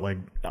felt like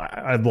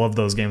I loved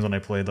those games when I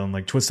played them.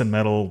 Like Twisted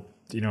Metal,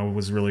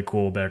 was really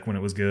cool back when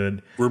it was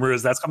good. Rumor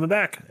is that's coming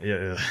back.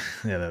 Yeah,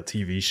 that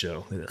TV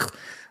show.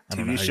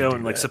 TV show,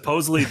 and like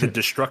supposedly the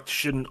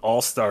Destruction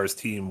All-Stars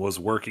team was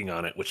working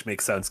on it, which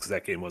makes sense because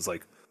that game was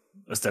like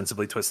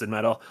ostensibly Twisted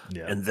Metal.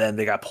 Yeah. And then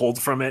they got pulled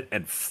from it,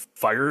 and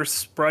Fire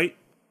Sprite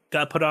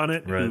got put on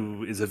it,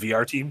 who is a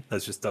VR team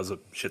that just does a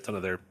shit ton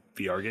of their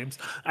VR games.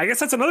 I guess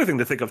that's another thing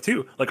to think of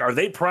too. Like, are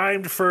they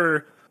primed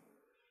for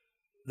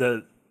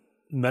the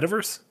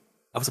metaverse?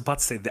 I was about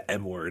to say the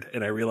M word,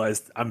 and I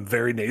realized I'm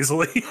very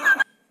nasally.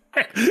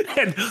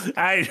 And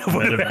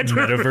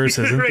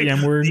metaverse isn't the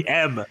M word.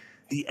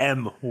 The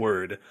M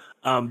word.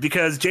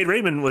 Because Jade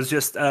Raymond was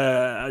just in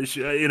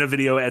a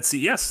video at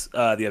CES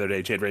the other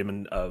day. Jade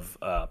Raymond of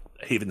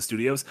Haven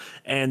Studios,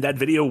 and that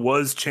video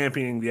was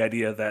championing the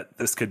idea that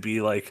this could be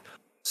like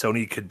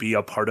Sony could be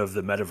a part of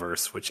the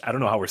metaverse. Which I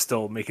don't know how we're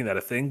still making that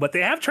a thing, but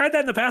they have tried that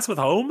in the past with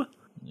Home.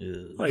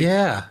 Like,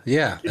 yeah,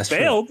 it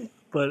failed. True.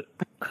 But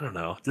I don't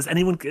know. Does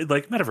anyone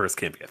like metaverse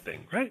can't be a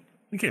thing, right?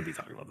 We can't be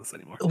talking about this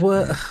anymore.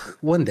 Well,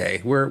 one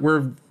day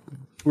we're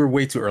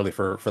way too early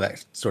for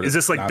that sort of. Is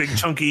this like big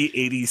chunky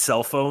 80s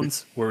cell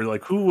phones where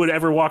like who would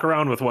ever walk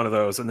around with one of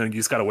those, and then you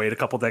just got to wait a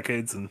couple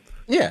decades and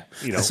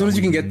as soon as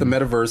you can get the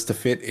metaverse to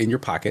fit in your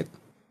pocket,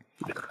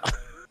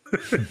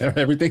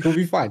 everything will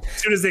be fine.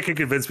 As soon as they can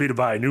convince me to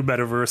buy a new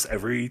metaverse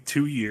every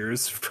 2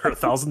 years for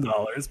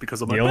 $1,000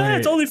 because I'm like,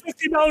 it's only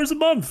 $15 a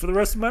month for the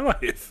rest of my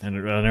life. And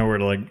I know we're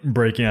like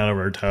breaking out of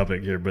our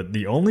topic here, but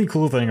the only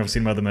cool thing I've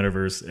seen about the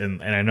metaverse,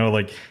 and I know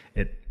like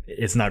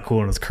it's not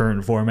cool in its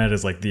current format,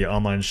 is like the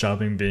online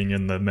shopping being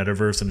in the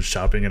metaverse and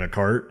shopping in a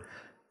cart.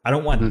 I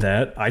don't want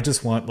that. I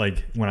just want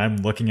like when I'm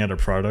looking at a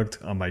product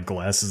on my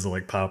glasses to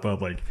like pop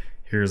up like,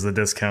 here's the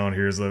discount,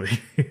 here's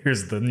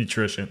the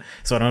nutrition.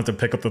 So I don't have to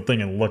pick up the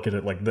thing and look at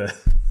it like this.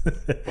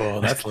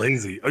 Oh, that's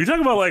lazy. Are you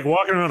talking about like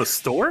walking around a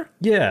store?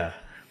 Yeah.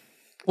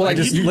 Well, I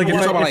just like if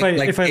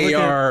I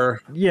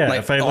AR,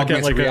 if I look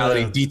at like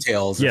reality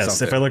details. Or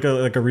something. If I look at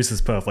like a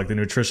Reese's Puff, like the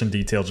nutrition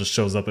detail just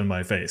shows up in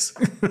my face,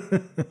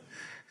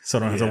 so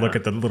I don't have to look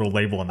at the little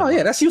label on the. Oh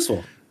yeah, that's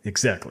useful.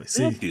 Exactly.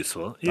 See, that's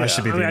useful. Yeah. I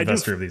should be the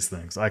investor of these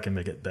things. I can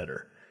make it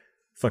better.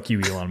 Fuck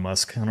you, Elon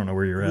Musk. I don't know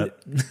where you're at.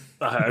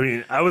 I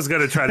mean, I was going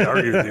to try to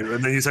argue with you,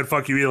 and then you said,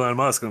 fuck you, Elon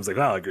Musk. And I was like,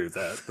 I'll agree with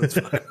that. That's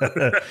fine.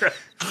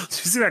 Did you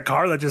see that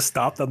car that just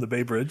stopped on the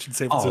Bay Bridge in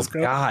San Francisco?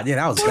 Oh, God. Yeah,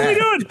 that was bad. What are we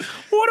doing?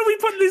 What are we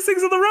putting these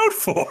things on the road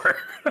for?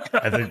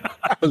 I think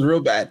that was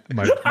real bad.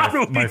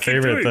 My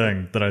favorite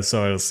thing that I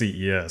saw at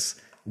CES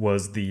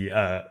was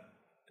the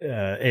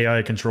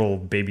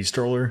AI-controlled baby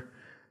stroller.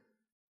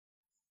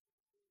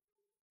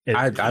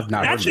 I've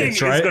not heard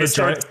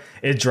that.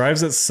 It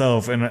drives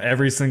itself, and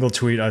every single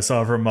tweet I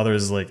saw from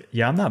mothers is like,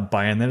 yeah, I'm not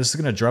buying that. It's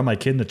just going to drive my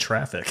kid into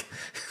traffic.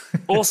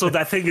 Also,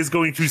 that thing is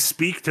going to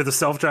speak to the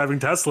self-driving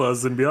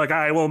Teslas and be like,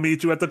 I will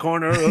meet you at the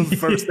corner of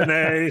First and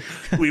A.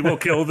 We will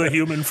kill the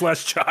human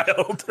flesh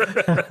child. Do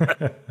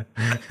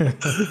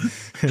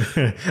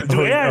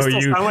AI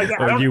still sound like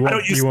that? I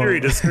don't use Siri.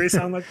 Does Siri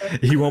sound like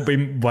that? You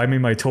won't buy me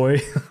my toy?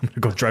 I'm going to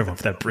go drive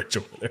off that bridge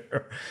over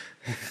there.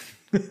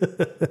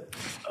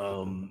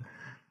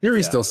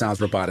 Siri still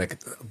sounds robotic,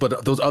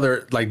 but those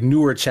other like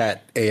newer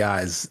chat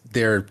AIs,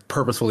 they're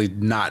purposefully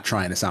not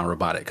trying to sound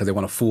robotic because they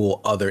want to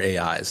fool other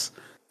AIs.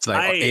 It's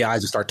like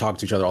AIs just start talking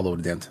to each other all over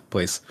the damn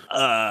place.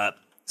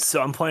 So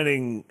I'm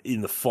planning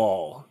in the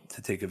fall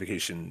to take a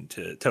vacation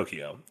to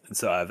Tokyo, and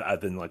so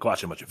I've been like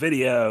watching a bunch of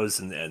videos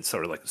and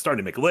sort of like starting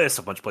to make a list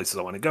of a bunch of places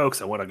I want to go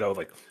because I want to go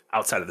like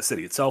outside of the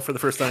city itself for the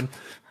first time.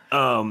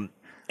 And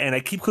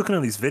I keep clicking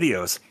on these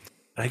videos.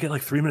 And I get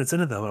like 3 minutes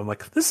into them, and I'm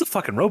like, this is a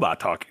fucking robot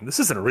talking. This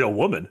isn't a real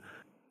woman.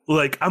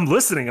 Like, I'm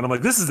listening, and I'm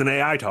like, this is an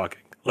AI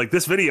talking. Like,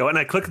 this video, and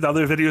I click the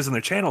other videos in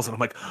their channels, and I'm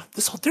like,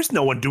 there's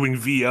no one doing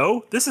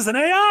VO. This is an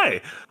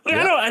AI. Like,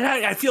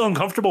 I feel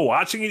uncomfortable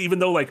watching it, even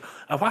though, like,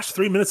 I watched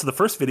 3 minutes of the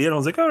first video, and I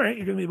was like, all right,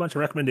 you're giving me a bunch of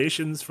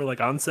recommendations for, like,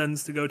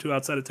 onsens to go to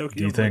outside of Tokyo.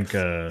 Do you think...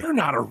 you're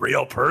not a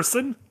real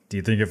person. Do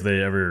you think if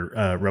they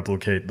ever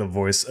replicate the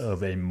voice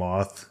of a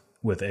moth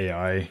with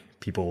AI,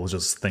 people will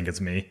just think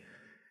it's me?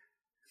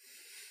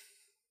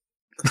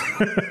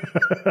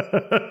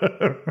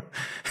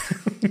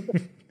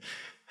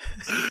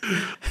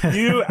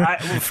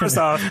 First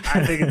off,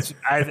 I think it's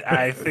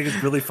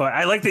really fun.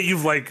 I like that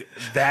you've like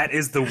that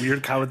is the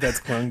weird comment that's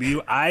clung to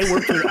you. I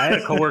had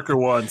a coworker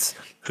once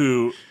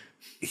who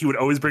he would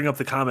always bring up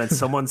the comments.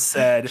 Someone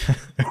said,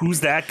 "Who's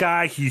that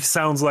guy? He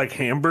sounds like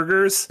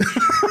hamburgers."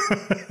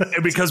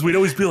 And because we'd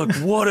always be like,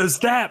 "What does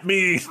that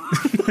mean?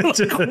 Like,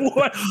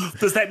 what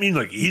does that mean?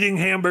 Like eating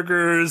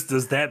hamburgers?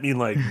 Does that mean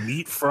like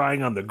meat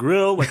frying on the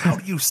grill? Like how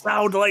do you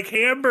sound like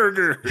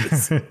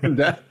hamburgers?"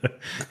 That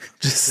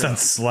Just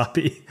sounds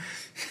sloppy.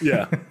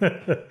 Yeah.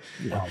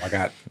 oh my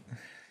god.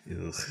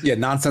 Yeah,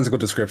 nonsensical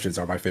descriptions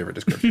are my favorite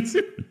descriptions.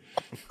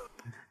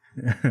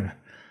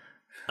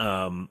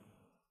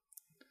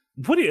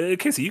 What do you,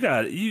 Casey?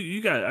 Have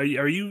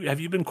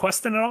you been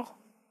questing at all?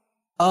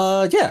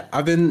 Yeah,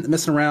 I've been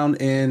messing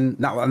around in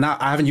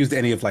not I haven't used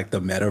any of like the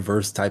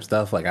metaverse type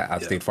stuff. Like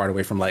I've stayed far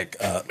away from like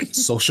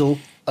social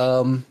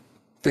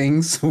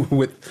things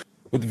with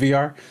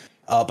VR.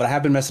 But I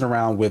have been messing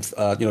around with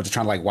just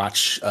trying to like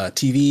watch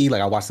TV.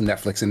 Like I watch some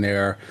Netflix in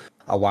there.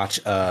 I watch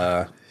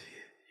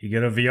You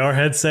get a VR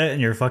headset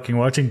and you're fucking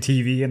watching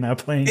TV and not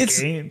playing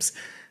games.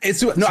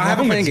 No, I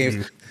haven't played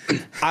games.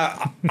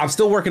 I'm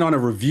still working on a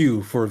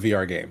review for a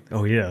VR game.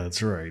 Oh yeah,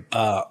 that's right.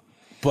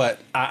 But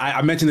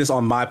I mentioned this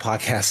on my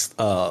podcast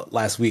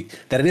last week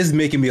that it is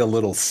making me a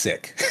little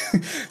sick.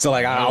 So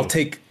like I'll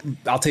take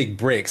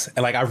breaks,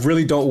 and like I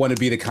really don't want to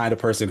be the kind of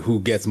person who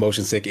gets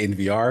motion sick in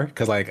VR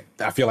because like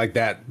I feel like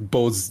that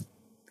does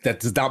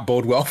not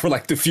bode well for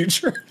like the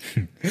future.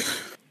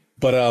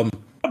 But I'll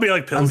be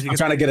like pills. I'm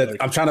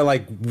trying to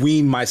like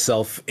wean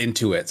myself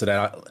into it so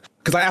that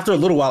because after a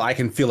little while I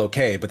can feel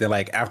okay, but then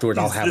like afterwards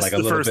I'll have like a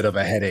little bit of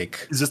a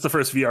headache. Is this the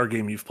first VR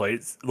game you've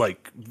played?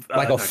 Like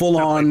a full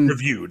on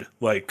reviewed?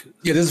 Like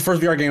yeah, this is the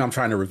first VR game I'm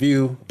trying to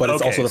review, but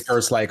it's also the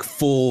first like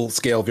full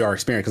scale VR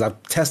experience because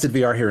I've tested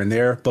VR here and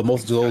there, but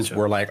most of those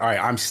were like, all right,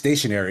 I'm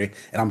stationary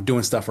and I'm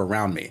doing stuff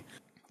around me.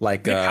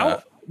 Like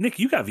Nick,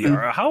 you got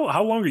VR.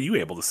 How long are you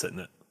able to sit in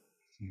it?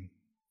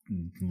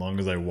 As long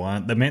as I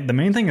want. The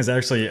main thing is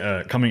actually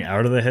coming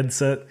out of the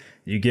headset,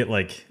 you get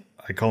like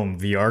I call them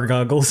VR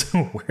goggles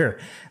where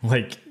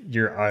like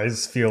your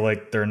eyes feel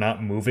like they're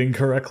not moving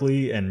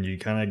correctly and you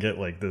kind of get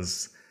like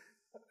this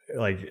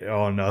like,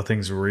 oh,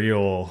 nothing's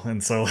real.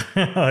 And so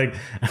like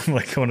I'm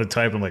like going to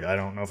type, I'm like, I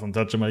don't know if I'm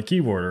touching my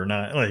keyboard or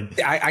not.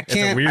 Like I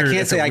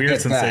can't say I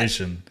get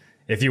sensation. That.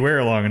 If you wear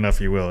it long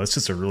enough, you will. It's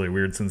just a really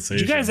weird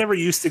sensation. Did you guys ever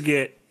used to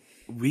get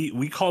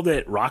we called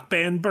it rock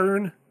band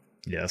burn?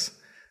 Yes.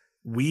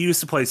 We used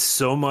to play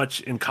so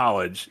much in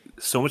college,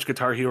 so much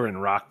Guitar Hero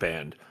and Rock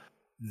Band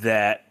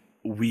that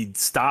we'd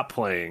stop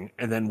playing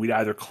and then we'd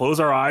either close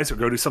our eyes or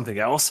go do something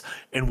else.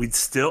 And we'd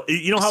still,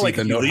 you know how like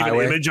if you leave an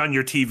image on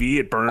your TV,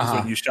 it burns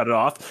when you shut it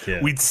off.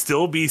 Yeah. We'd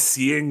still be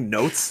seeing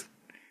notes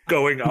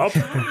going up.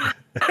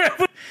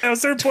 At a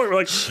certain point, we're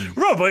like,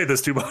 we're not playing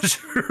this too much,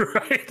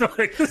 right?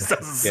 Like this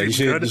doesn't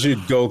seem good. You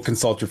should go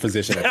consult your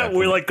physician. Yeah, I'm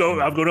going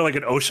to like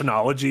an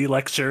oceanology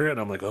lecture, and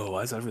I'm like, oh,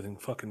 why is everything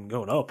fucking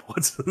going up?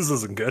 This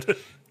isn't good.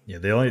 Yeah,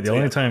 the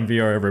only time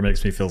VR ever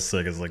makes me feel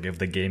sick is like if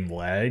the game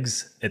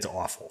lags, it's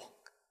awful.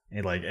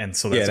 And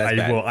so that's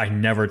I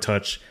never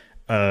touch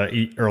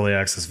early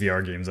access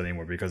VR games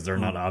anymore because they're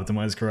not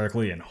optimized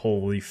correctly. And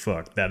holy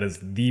fuck, that is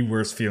the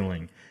worst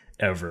feeling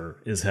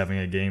ever. Is having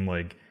a game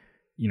like.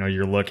 You know,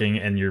 you're looking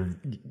and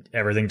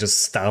everything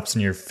just stops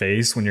in your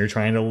face when you're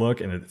trying to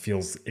look, and it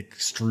feels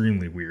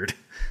extremely weird.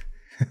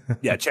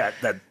 Yeah, chat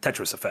that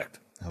Tetris effect.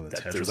 Oh,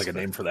 there's like a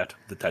name for that,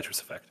 the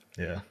Tetris effect.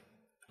 Yeah.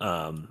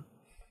 No,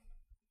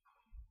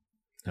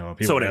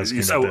 people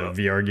asking about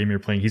the VR game you're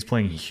playing. He's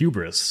playing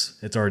Hubris.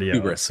 It's already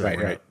out, so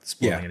we're not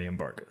spoiling any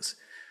embargoes.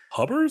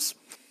 Hubbers?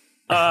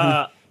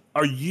 Are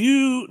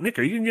you Nick?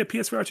 Are you gonna get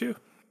PSVR 2?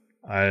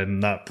 I'm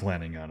not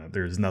planning on it.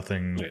 There's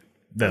nothing.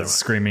 That's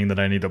screaming that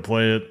I need to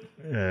play it.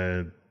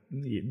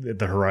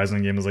 The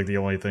Horizon game is like the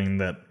only thing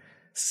that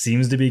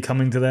seems to be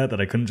coming to that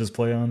I couldn't just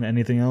play on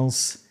anything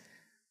else.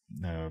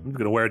 I'm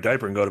gonna wear a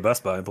diaper and go to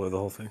Best Buy and play the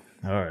whole thing.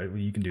 All right, well,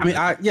 you can do.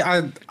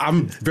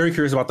 I'm very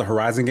curious about the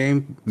Horizon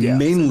game,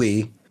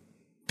 mainly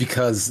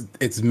because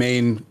its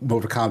main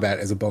mode of combat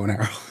is a bow and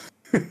arrow.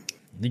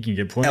 You can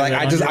get plenty. And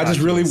like I just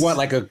really want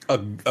like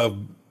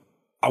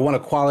I want a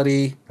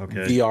quality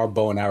VR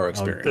bow and arrow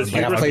experience.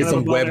 Like I played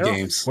some web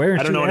games. Where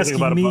I don't know anything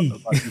about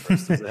me.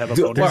 Does it have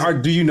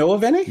a do you know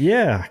of any?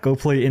 Yeah, go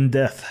play In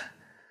Death.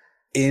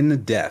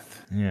 In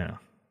Death. Yeah.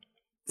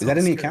 Is that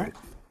in the account?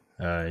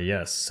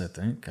 Yes, I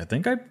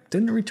think I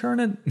didn't return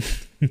it.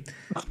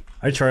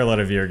 I try a lot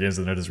of VR games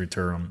and I just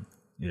return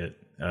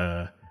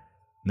them.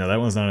 No, that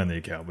one's not in the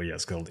account, but yeah,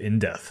 it's called In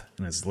Death,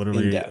 and it's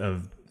literally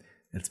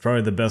it's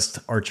probably the best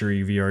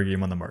archery VR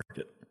game on the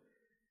market.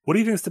 What do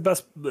you think is the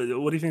best? What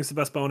do you think is the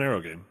best bow and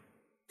arrow game,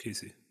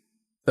 Casey?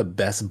 The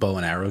best bow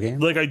and arrow game?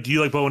 Like, do you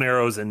like bow and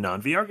arrows in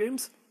non-VR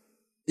games?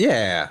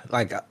 Yeah,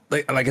 like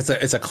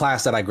it's a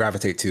class that I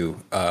gravitate to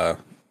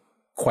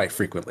quite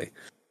frequently.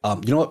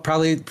 You know what?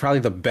 Probably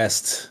the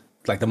best,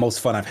 like the most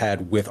fun I've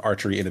had with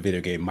archery in a video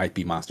game might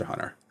be Monster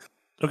Hunter.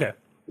 Okay.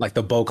 Like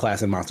the bow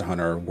class in Monster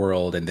Hunter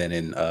World, and then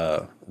in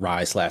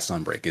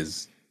Rise/Sunbreak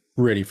is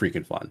pretty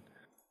freaking fun.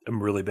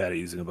 I'm really bad at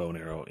using a bow and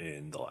arrow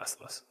in The Last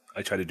of Us.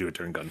 I try to do it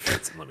during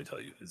gunfights, and let me tell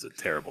you, it's a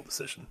terrible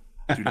decision.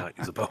 Do not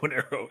use a bow and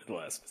arrow in The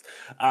Last of Us.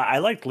 I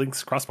liked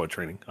Link's crossbow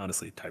training,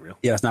 honestly, Tyrell.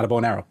 Yeah, it's not a bow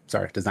and arrow.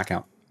 Sorry, does not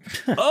count.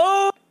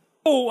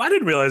 Oh, I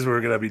didn't realize we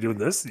were going to be doing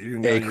this.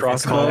 A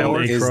crossbow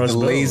is the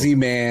lazy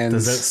man's.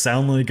 Does that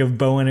sound like a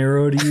bow and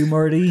arrow to you,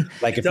 Marty?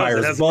 Like it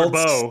fires bolts.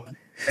 Bow.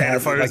 And it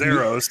fires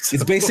arrows.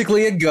 It's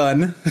basically a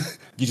gun.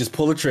 You just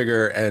pull the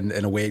trigger and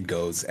away it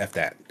goes. F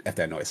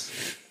that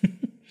noise.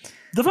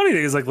 The funny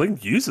thing is, like,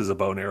 Link uses a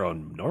bow and arrow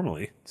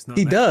normally. It's not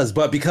He does,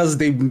 but because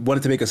they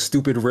wanted to make a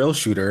stupid rail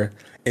shooter,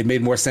 it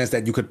made more sense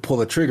that you could pull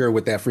the trigger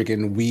with that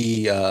freaking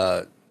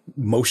Wii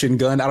motion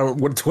gun. I don't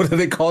what do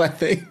they call that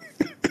thing?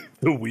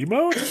 The Wii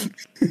mode?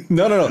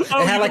 No.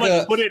 Oh, it had like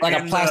a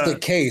in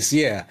plastic case.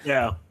 Yeah.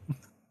 Yeah.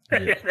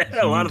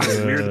 A lot of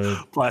those weird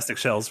plastic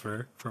shells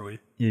for Wii.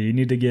 Yeah, you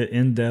need to get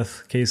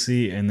in-depth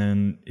KC, and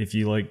then if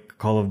you like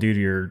Call of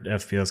Duty or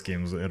FPS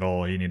games at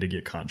all, you need to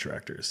get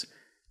contractors.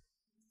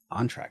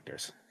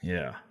 Contractors.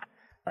 Yeah.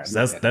 Right,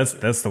 So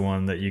that's the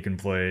one that you can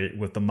play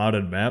with the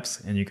modded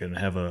maps, and you can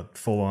have a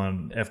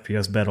full-on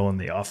FPS battle in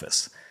the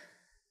office.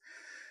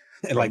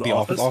 And like the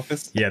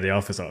office? Yeah, the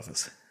office.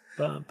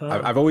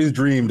 I've always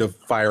dreamed of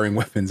firing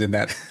weapons in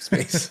that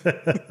space.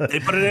 They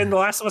put it in The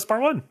Last of Us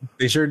Part 1.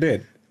 They sure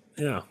did.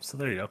 Yeah, so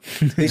there you go.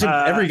 They should,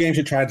 every game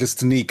should try to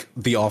sneak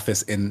the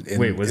office in.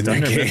 Wait, was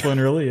Dungeon Mifflin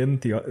really in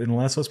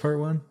Last of Us Part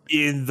 1?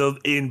 In the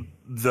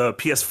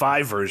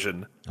PS5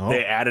 version,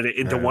 they added it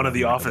into one of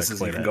the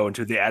offices you can go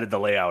into. They added the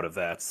layout of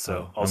that.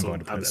 So I'm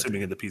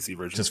assuming in the PC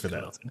version. Just for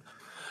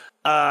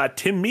that.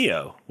 Tim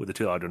Mio with a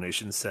 $2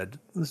 donation said,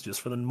 "This is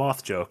just for the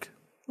moth joke."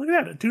 Look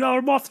at that, a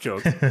 $2 moth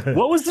joke.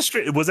 What was the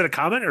stream? Was it a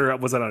comment or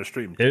was it on a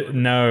stream?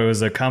 No, it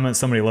was a comment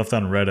somebody left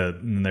on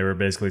Reddit, and they were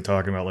basically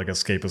talking about like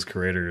escapist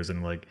creators,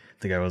 and like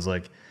the guy was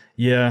like,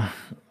 "Yeah,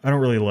 I don't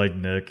really like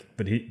Nick,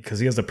 but because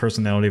he has the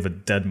personality of a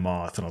dead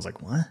moth," and I was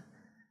like, "What?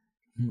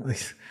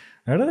 Like,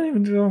 I don't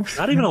even know.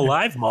 Not even a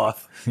live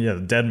moth. Yeah,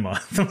 the dead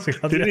moth.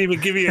 Didn't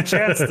even give you a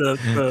chance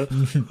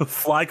to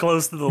fly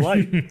close to the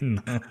light."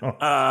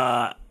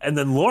 No. And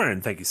then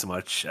Lauren, thank you so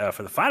much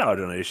for the $5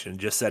 donation.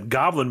 Just said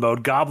goblin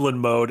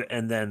mode,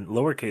 and then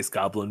lowercase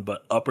goblin,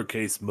 but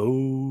uppercase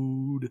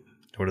mode.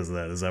 What is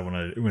that? Is that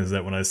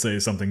when I say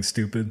something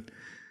stupid?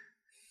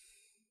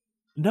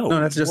 No,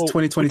 that's just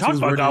 2022's we talked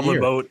about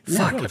goblin mode.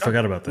 Fuck, I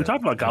forgot about that. We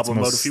talked about goblin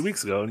mode a few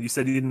weeks ago, and you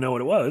said you didn't know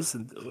what it was.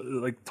 And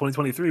like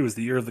 2023 was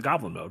the year of the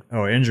goblin mode.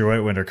 Oh, Andrew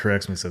Whitewinter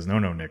corrects me, says, no,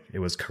 Nick, it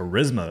was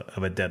charisma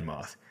of a dead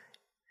moth.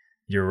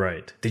 You're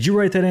right. Did you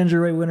write that,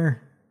 Andrew Whitewinter?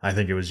 I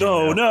think it was you.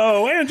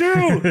 No,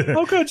 Andrew!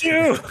 How could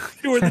you?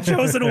 You were the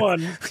chosen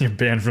one. You're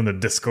banned from the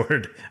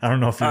Discord. I don't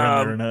know if you're in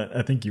there or not.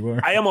 I think you are.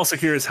 I am also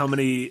curious how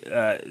many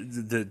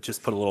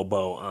just put a little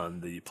bow on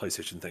the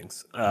PlayStation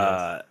things.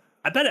 Yes.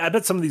 I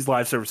bet some of these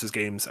live services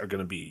games are going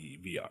to be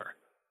VR.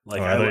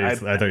 Like I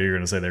thought you were going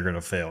to say they're going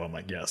to fail. I'm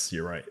like, yes,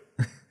 you're right.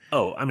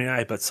 Oh, I mean,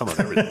 I bet some of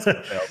everything's going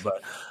to fail,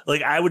 but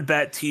like I would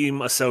bet Team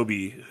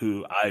Asobi,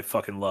 who I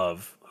fucking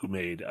love, who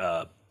made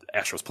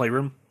Astro's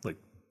Playroom, like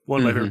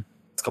one of my favorite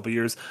couple of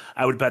years.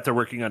 I would bet they're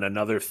working on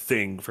another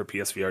thing for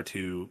PSVR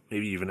 2,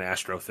 maybe even an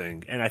Astro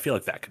thing, and I feel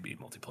like that could be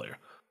multiplayer.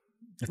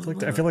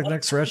 I feel like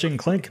next Ratchet and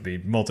Clank could be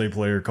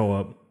multiplayer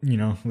co-op. You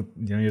know,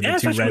 you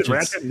have the two Ratchets.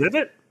 Ratchet and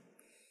Rivet.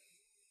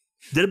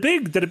 Did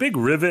a big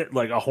Rivet,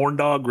 like a horn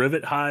dog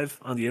Rivet hive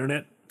on the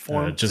internet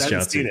forum? Just I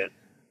haven't seen it.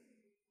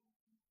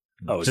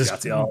 Oh, just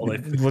Yahtzee all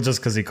like well, just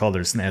because he called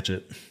her Snatch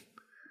It.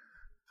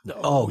 No,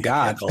 oh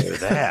God, call her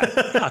that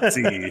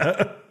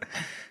Yahtzee.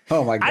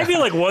 Oh my God! I feel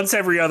like once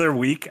every other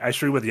week I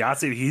stream with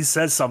Yahtzee. He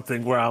says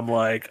something where I'm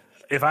like,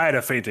 if I had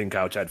a fainting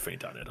couch, I'd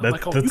faint on it. I'm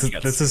like,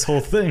 that's his whole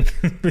thing.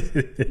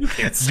 You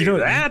can't say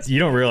that. You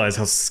don't realize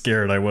how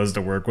scared I was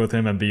to work with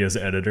him and be his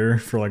editor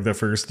for like the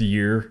first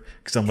year.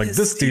 Because I'm like,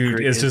 this dude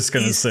is just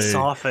going to say...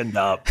 softened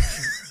up.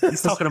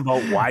 He's talking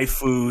about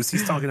waifus.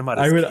 He's talking about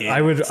his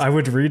kids. I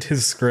would read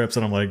his scripts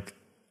and I'm like,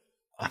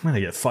 I'm going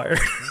to get fired.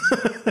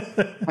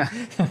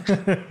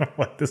 I'm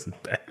like, this is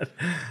bad.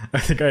 I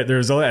think there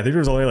was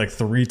only like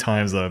 3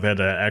 times that I've had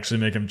to actually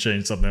make him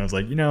change something. I was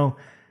like,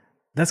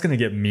 that's going to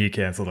get me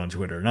canceled on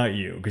Twitter, not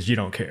you, because you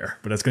don't care,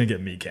 but that's going to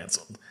get me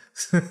canceled.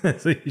 So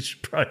you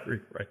should probably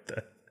rewrite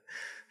that.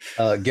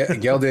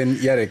 Geldin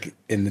Yedick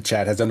in the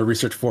chat has done the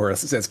research for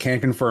us. It says, can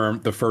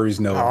confirm the furries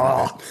know.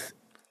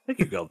 Thank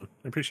you, Geldin.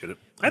 I appreciate it.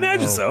 I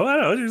imagine so. I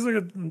don't know. He's like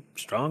a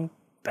strong,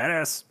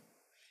 badass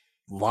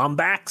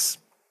Lombax.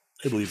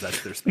 I believe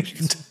that's their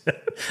species. Is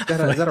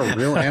that a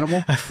real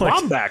animal?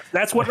 Lombax.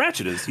 That's what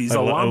Ratchet is. He's a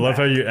Lombax. I love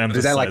how you emphasize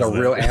Is that like a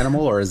real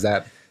animal, or is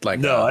that like...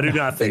 No, I do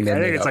not think. I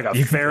think it's like a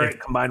ferret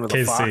combined with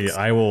a fox. Casey,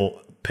 I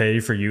will pay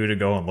for you to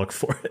go and look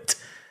for it.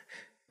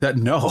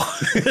 No.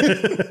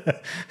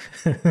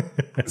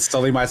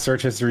 Sully my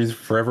search histories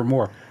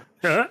forevermore.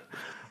 Have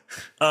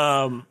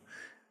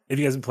you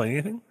guys been playing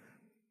anything?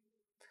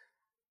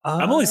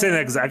 I'm only saying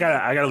that because I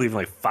gotta leave in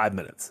like 5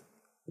 minutes.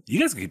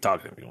 You guys can keep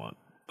talking if you want,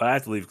 but I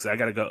have to leave because I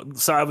gotta go.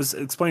 So I was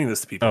explaining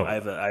this to people. I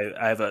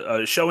have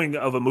a showing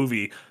of a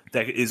movie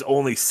that is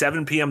only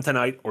 7 p.m.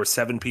 tonight or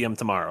 7 p.m.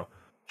 tomorrow.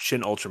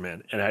 Shin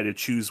Ultraman, and I had to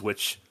choose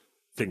which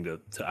thing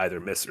to either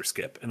miss or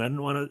skip. And I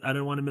didn't want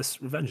to miss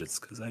Revengeance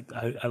because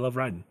I love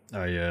Raiden.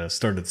 I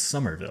started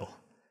Somerville,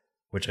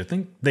 which I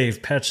think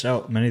they've patched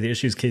out many of the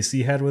issues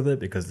KC had with it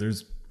because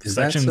there's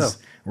sections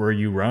where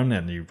you run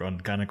and you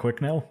run kind of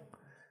quick now.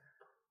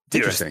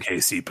 Dearest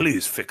KC,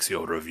 please fix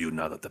your review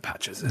now that the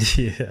patch is in.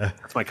 Yeah,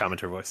 that's my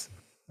commenter voice.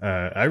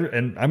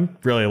 I'm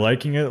really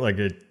liking it. Like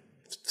it's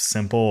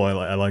simple.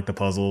 I like the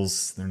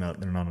puzzles. They're not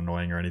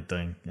annoying or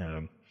anything.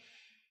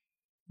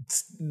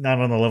 It's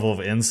not on the level of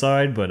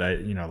Inside, but I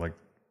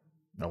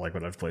like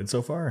what I've played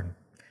so far,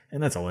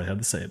 and that's all I had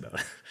to say about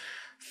it.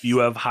 You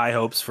have high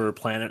hopes for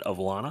Planet of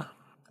Lana?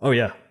 Oh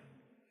yeah.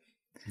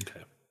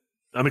 Okay,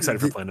 I'm excited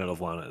for Planet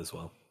of Lana as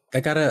well.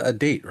 That got a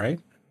date, right?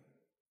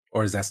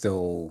 Or is that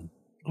still?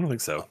 I don't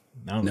think so.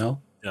 No.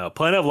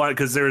 Planet of Lana,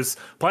 because there's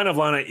Planet of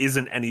Lana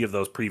isn't any of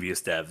those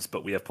previous devs,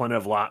 but we have Planet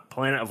of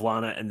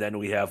Lana, and then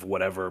we have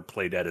whatever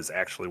Playdead is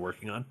actually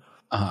working on.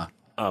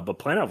 But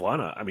Planet of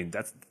Lana, I mean,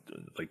 that's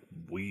like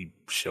we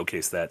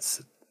showcased that,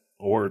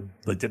 or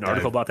like did an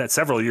article about that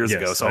several years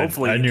ago. So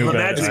hopefully, I knew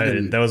about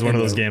it. That was one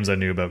of those games I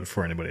knew about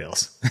before anybody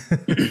else.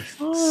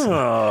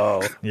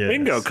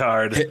 Bingo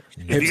card!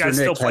 If you guys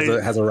still play,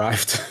 has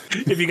arrived.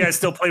 If you guys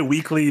still play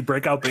weekly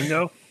Breakout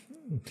Bingo.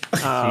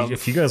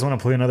 If you guys want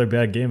to play another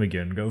bad game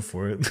again, go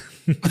for it.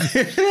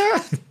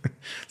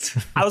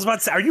 I was about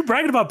to say, are you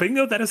bragging about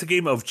Bingo? That is a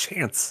game of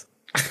chance.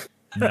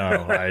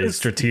 No, I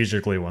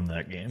strategically won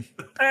that game.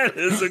 That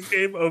is a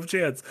game of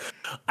chance.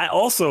 I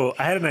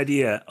had an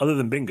idea other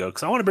than Bingo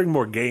because I want to bring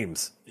more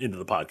games into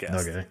the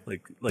podcast. Okay,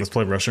 like let's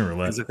play Russian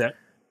roulette. Is it that?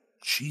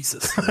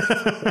 Jesus,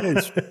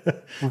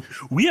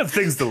 we have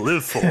things to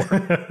live for.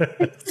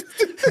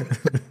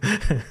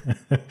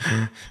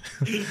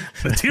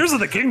 The Tears of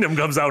the Kingdom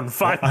comes out in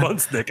 5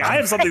 months, Nick. I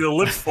have something to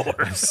live for.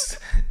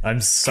 I'm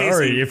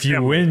sorry. Casey, if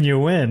you win, you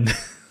win.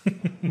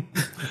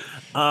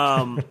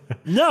 No,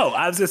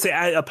 I was gonna say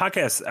a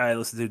podcast I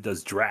listen to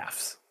does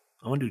drafts.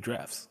 I want to do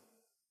drafts.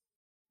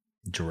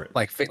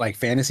 Like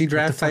fantasy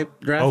draft type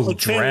drafts? Oh, like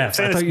drafts.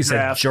 I thought you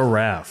said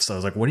giraffes. I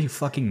was like, what do you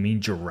fucking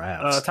mean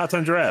giraffes? Top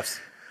 10 giraffes.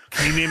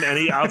 Can you name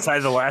any outside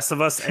of The Last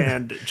of Us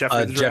and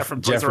Jeffrey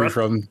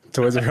from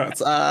Toys R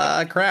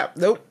Us? Crap.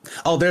 Nope.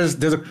 Oh, there's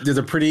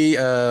a pretty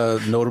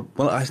notable.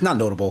 Well, it's not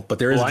notable, but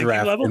there is a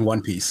giraffe in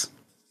One Piece.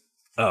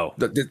 Oh,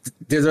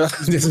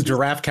 there's a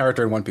giraffe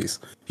character in One Piece.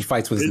 He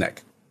fights with his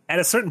neck. At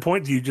a certain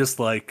point, do you just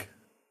like?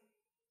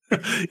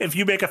 If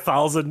you make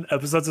 1,000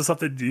 episodes or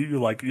something, do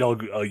you like you'll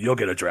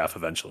get a draft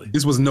eventually?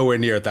 This was nowhere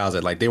near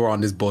 1,000. Like they were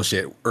on this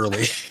bullshit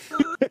early.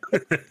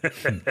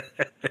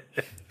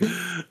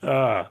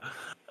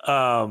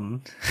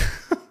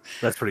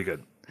 That's pretty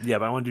good. Yeah,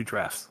 but I want to do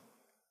drafts.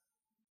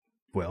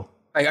 Well,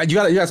 you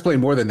got to explain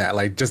more than that.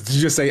 Like just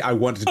say I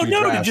wanted to do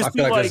drafts. Just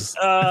be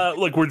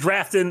like we're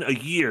drafting a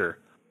year,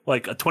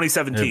 like a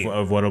 2017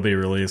 of what'll be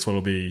released,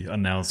 what'll be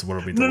announced,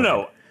 what'll be delayed.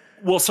 No.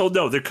 Well, so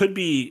no, there could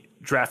be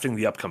drafting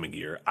the upcoming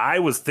year. I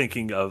was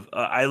thinking of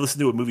I listened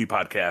to a movie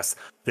podcast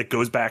that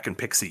goes back and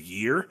picks a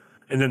year,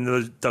 and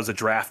then does a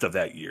draft of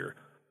that year.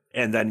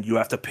 And then you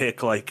have to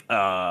pick like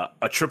a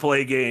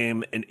AAA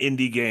game, an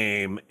indie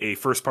game, a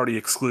first party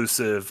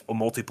exclusive, a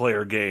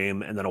multiplayer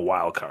game, and then a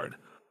wild card.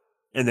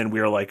 And then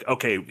we are like,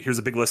 okay, here's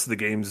a big list of the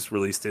games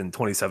released in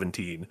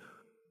 2017.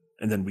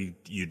 And then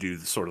you do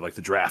sort of like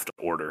the draft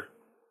order.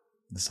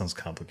 This sounds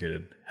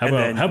complicated. How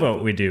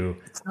about we do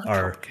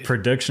our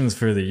predictions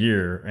for the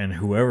year, and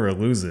whoever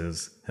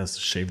loses has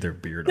to shave their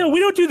beard off. No, we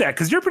don't do that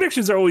because your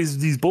predictions are always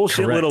these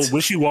bullshit little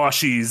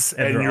wishy-washies,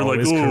 and you're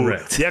like, "Ooh,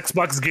 the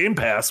Xbox Game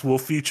Pass will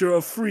feature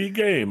a free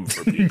game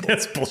for people."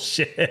 That's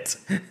bullshit.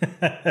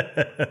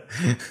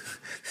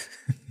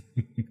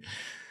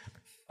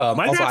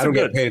 Also, I don't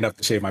get paid enough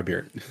to shave my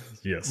beard.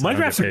 Yes, my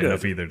drafts are good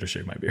enough either to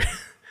shave my beard.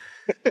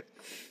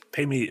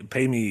 Pay me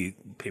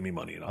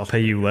money. I'll pay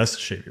you less to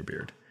shave your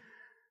beard.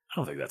 I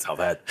don't think that's how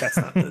that's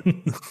not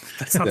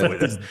the way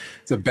that's.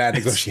 It's a bad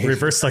negotiation.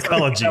 Reverse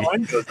psychology. I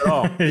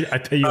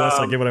pay you less,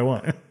 I get what I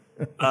want.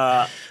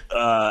 I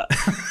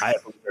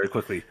very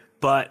quickly,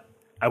 but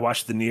I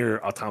watched the Nier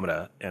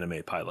Automata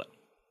anime pilot.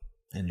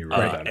 And you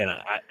wrote about it.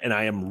 And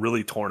I am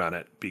really torn on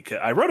it because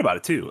I wrote about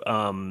it too.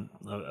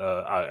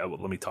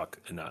 Let me talk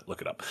and not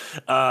look it up.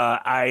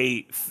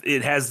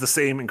 It has the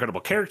same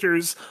incredible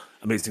characters,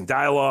 amazing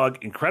dialogue,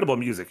 incredible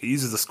music. It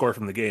uses the score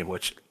from the game,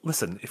 which,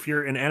 listen, if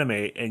you're an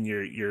anime and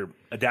you're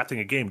adapting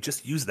a game,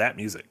 just use that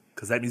music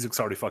because that music's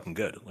already fucking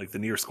good. Like the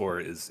Nier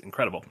score is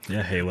incredible.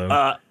 Yeah,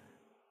 Halo.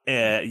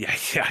 Yeah,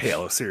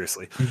 Halo,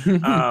 seriously.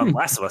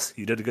 Last of Us,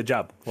 you did a good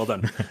job. Well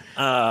done.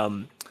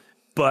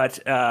 But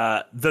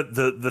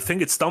the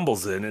thing it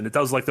stumbles in, and it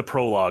does like the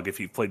prologue. If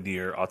you've played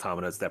Nier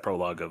Automata, it's that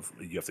prologue of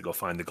you have to go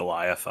find the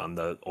Goliath on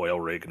the oil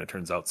rig, and it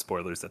turns out,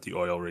 spoilers, that the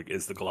oil rig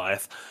is the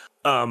Goliath.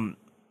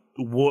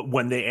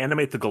 When they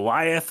animate the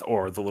Goliath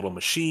or the little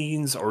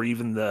machines or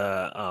even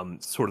the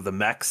sort of the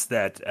mechs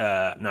that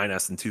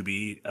 9S and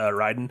 2B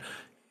ride in,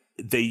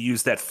 they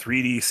use that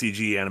 3D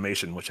CG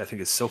animation, which I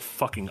think is so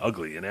fucking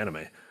ugly in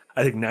anime.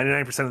 I think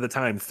 99% of the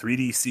time,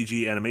 3D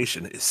CG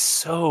animation is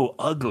so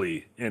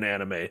ugly in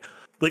anime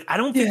Like, I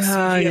don't think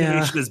CG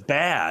animation is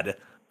bad,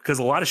 because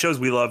a lot of shows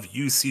we love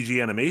use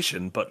CG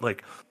animation, but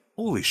like,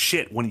 holy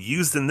shit, when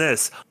used in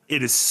this,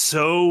 it is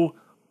so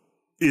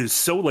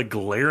like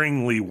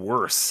glaringly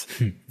worse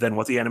than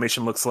what the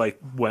animation looks like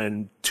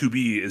when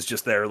 2B is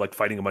just there like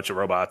fighting a bunch of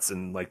robots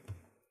and like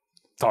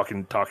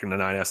talking to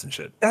 9S and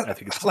shit. I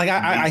think it's like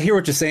I hear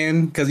what you're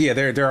saying, because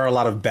there are a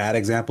lot of bad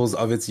examples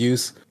of its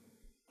use.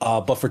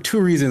 But for two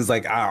reasons,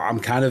 like I'm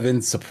kind of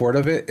in support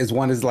of it.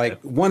 One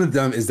of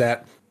them is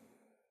that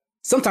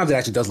sometimes it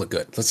actually does look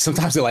good.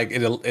 Sometimes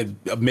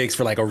it makes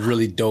for like a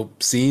really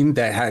dope scene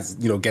that has,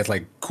 gets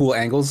like cool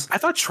angles. I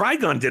thought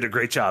Trigun did a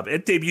great job.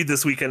 It debuted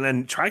this weekend,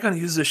 and Trigun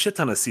uses a shit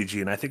ton of CG,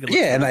 and I think it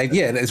looks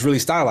and it's really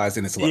stylized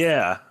in its look.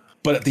 Yeah.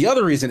 But the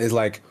other reason is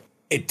like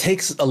it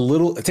takes a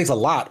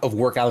lot of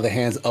work out of the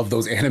hands of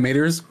those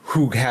animators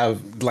who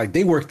have like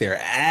they work their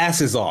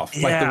asses off.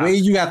 Yeah. Like the way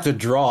you have to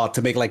draw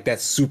to make like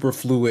that super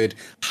fluid,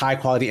 high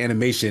quality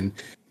animation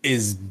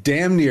is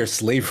damn near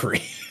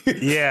slavery.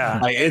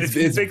 Yeah. Like if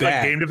you think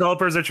bad. like game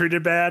developers are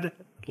treated bad,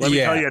 let me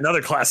tell you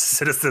another class of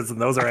citizens,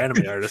 and those are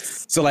anime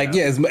artists. So like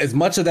as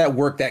much of that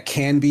work that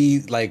can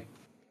be like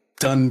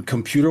done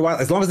computer wise,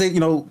 as long as they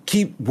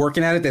keep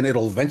working at it, then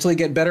it'll eventually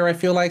get better, I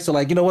feel like. So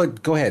like, you know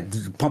what, go ahead,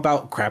 pump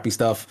out crappy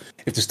stuff.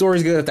 If the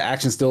story's good, if the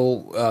action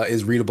still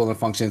is readable and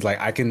functions, like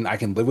I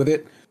can live with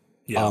it.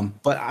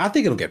 But I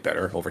think it'll get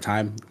better over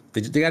time.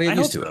 They gotta get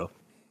used to it.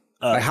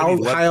 Like how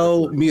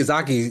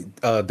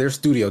Miyazaki, their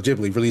studio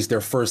Ghibli, released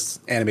their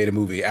first animated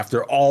movie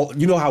after all,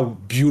 how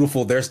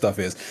beautiful their stuff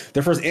is.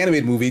 Their first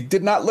animated movie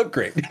did not look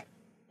great.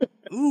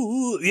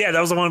 Ooh, yeah, that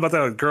was the one about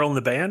the girl in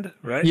the band,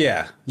 right?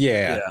 Yeah.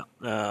 It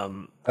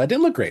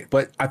didn't look great,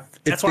 but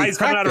that's why he's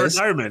coming out of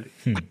retirement.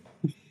 I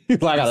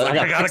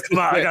gotta come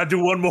out. I gotta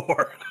do one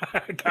more.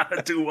 I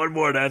gotta do one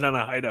more to end on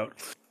a high note.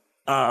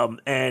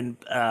 And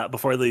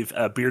before I leave,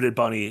 Bearded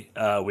Bunny,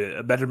 a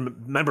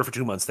member for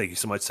 2 months, thank you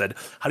so much, said,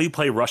 how do you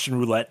play Russian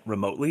roulette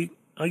remotely?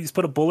 Oh, you just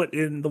put a bullet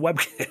in the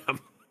webcam.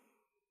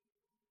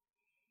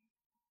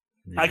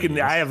 I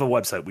have a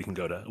website we can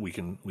go to. We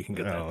can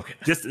get that. Okay.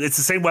 Just it's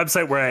the same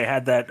website where I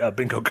had that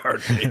bingo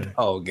card made.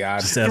 Oh god,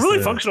 it's a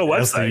really functional website.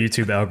 That's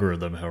the YouTube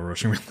algorithm how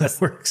Russian roulette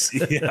works.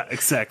 Yeah,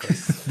 exactly.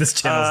 This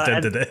channel's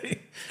dead today.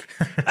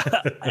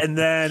 And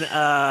then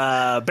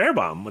Bear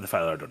Bomb with a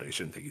 $5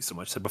 donation. Thank you so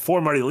much. Said,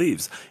 before Marty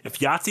leaves, if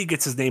Yahtzee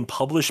gets his name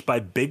published by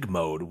Big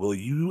Mode, will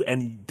you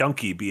and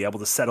Donkey be able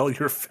to settle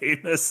your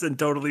famous and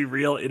totally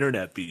real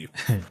internet beef?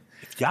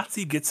 If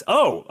Yahtzee gets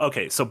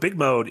okay, so Big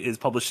Mode is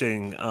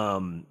publishing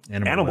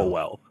Animal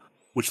Well,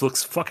 which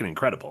looks fucking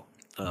incredible.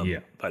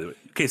 By the way,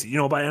 Casey, you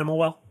know about Animal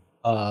Well?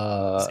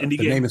 The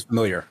name is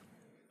familiar.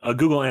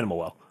 Google Animal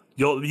Well.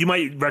 You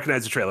might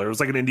recognize the trailer. It was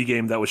like an indie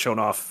game that was shown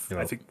off,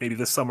 I think maybe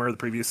this summer or the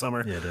previous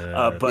summer.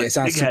 But it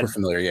sounds super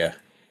familiar, yeah.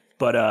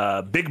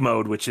 But Big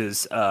Mode, which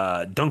is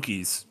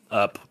Donkey's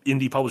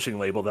indie publishing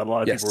label that a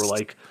lot of people were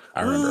like,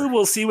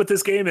 we'll see what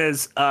this game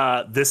is.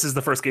 This is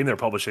the first game they're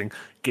publishing.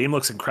 Game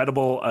looks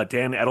incredible.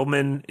 Dan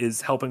Edelman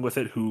is helping with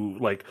it, who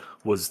like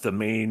was the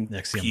main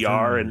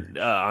PR and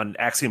on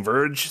Axiom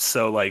Verge.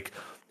 So like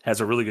has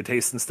a really good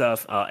taste and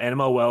stuff.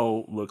 Animal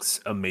Well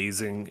looks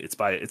amazing. It's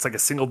like a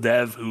single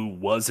dev who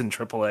was in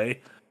AAA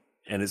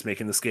and is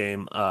making this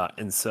game.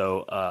 And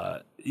so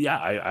I'm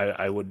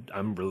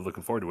really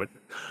looking forward to it.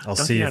 I'll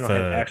see if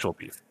actual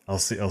beef. I'll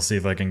see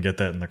if I can get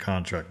that in the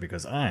contract,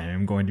 because I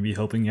am going to be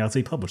helping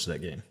Yahtzee publish that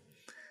game.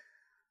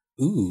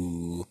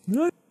 Ooh.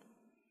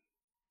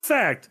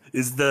 Fact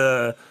is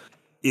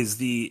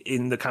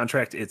in the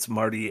contract, it's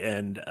Marty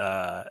and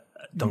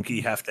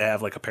Donkey have to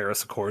have like a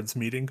Paris Accords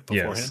meeting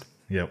beforehand. Yes.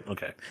 Yep.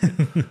 Okay.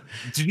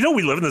 Do you know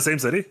we live in the same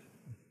city?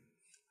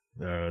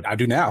 I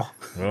do now.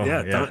 Oh,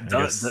 yeah,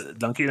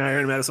 Donkey and I are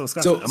in Madison,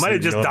 Wisconsin. So, I might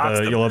have just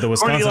doxed him. You'll have the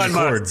Wisconsin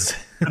Accords.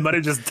 I might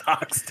have just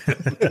doxed him.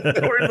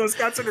 We're in the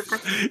Wisconsin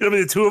Accords. It'll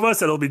be the two of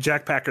us, and it'll be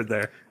Jack Packard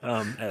there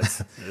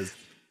as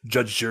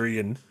judge, jury,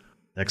 and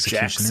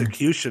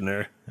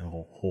executioner.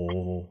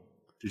 Oh.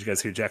 Did you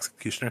guys hear Jack's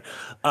executioner?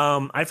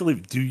 I have to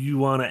leave. Do you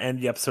want to end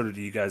the episode, or do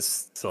you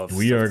guys still have?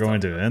 We are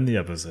going to end the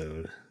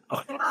episode.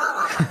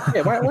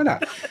 Yeah, why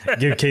not?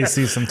 Give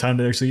Casey some time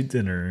to actually eat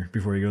dinner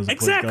before he goes to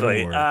play God of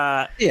War.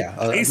 A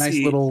nice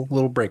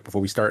little break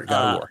before we start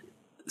God of War.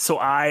 So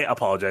I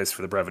apologize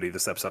for the brevity of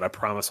this episode. I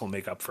promise we'll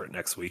make up for it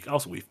next week.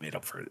 Also, we've made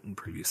up for it in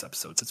previous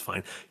episodes. It's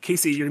fine.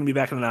 Casey, you're going to be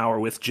back in an hour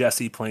with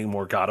Jesse playing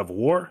more God of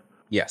War.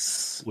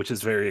 Yes. Which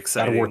is very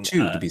exciting. God of War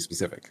 2, to be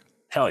specific.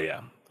 Hell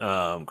yeah.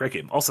 Great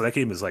game. Also, that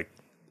game is like,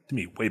 to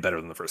me, way better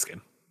than the first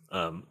game.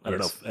 I don't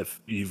know if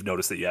you've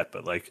noticed it yet,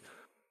 but like,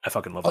 I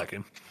fucking love that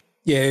game.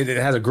 Yeah, it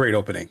has a great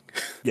opening.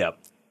 Yeah.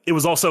 It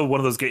was also one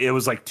of those games. It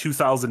was like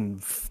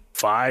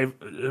 2005.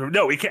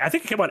 No, I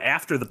think it came out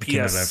after the PS.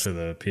 Came out after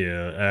the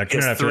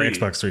after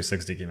Xbox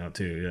 360 came out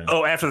too. Yeah.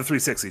 Oh, after the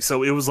 360.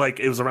 So it was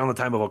around the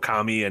time of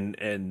Okami and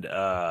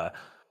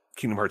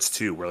Kingdom Hearts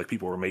 2, where like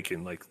people were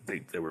making like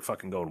they were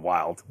fucking going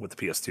wild with the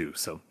PS2.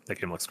 So that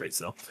game looks great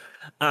still.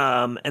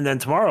 And then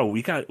tomorrow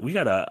we got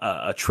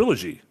a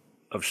trilogy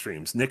of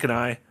streams. Nick and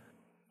I.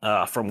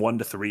 From 1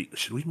 to 3.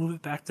 Should we move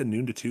it back to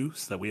noon to 2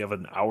 so that we have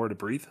an hour to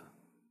breathe?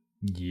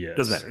 Yes.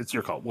 Doesn't matter. It's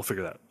your call. We'll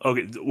figure that out.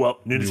 Okay. Well,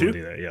 noon to We 2? will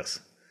do that, yes.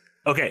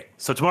 Okay.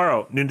 So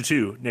tomorrow, noon to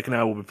 2, Nick and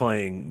I will be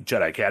playing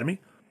Jedi Academy.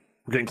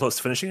 We're getting close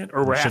to finishing it,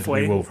 or we're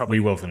halfway. We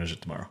will finish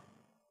it tomorrow.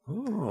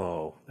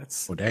 Oh,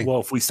 that's dang. well.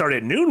 If we start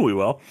at noon, we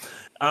will.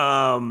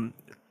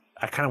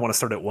 I kind of want to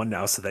start at 1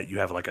 now, so that you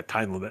have like a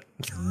time limit.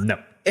 No.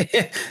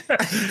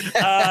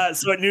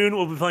 So at noon,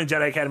 we'll be playing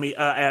Jedi Academy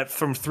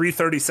from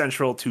 3:30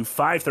 Central to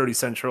 5:30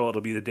 Central.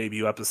 It'll be the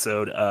debut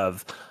episode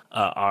of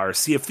our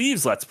Sea of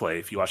Thieves Let's Play.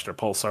 If you watched our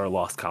Pulsar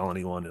Lost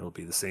Colony one, it'll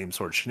be the same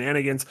sort of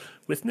shenanigans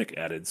with Nick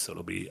added. So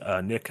it'll be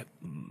Nick,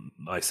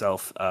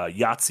 myself,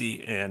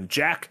 Yahtzee, and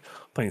Jack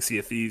playing Sea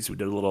of Thieves. We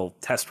did a little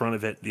test run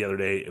of it the other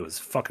day. It was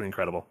fucking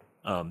incredible.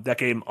 That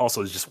game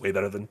also is just way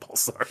better than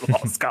Pulsar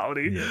Lost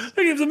Colony. Yes.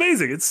 That game's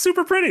amazing. It's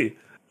super pretty.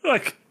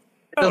 Like,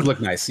 It does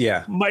look nice,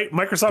 yeah.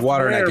 Microsoft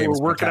Water in that Rare game were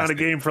is working on a fantastic.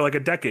 game for like a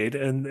decade,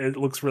 and it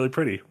looks really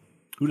pretty.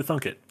 Who'd have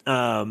thunk it?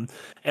 And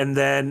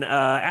then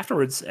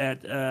afterwards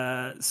at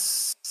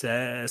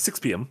 6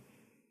 p.m.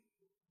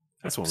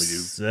 That's when we do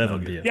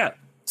 7 p.m. Yeah,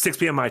 6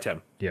 p.m. my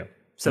time. Yeah.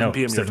 7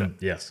 p.m. your time.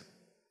 Yes.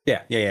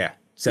 Yeah.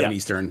 7 Yeah.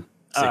 Eastern.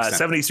 6 Central.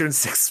 7 Eastern,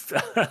 6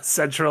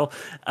 Central.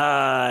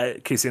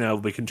 Casey and I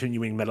will be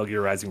continuing Metal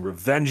Gear Rising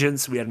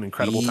Revengeance. We had an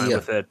incredible time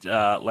with it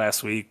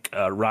last week.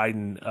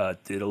 Raiden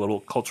did a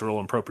little cultural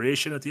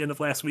appropriation at the end of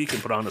last week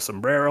and put on a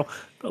sombrero.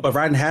 But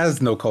Raiden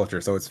has no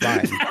culture, so it's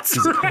fine. That's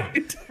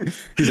right.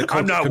 He's a I'm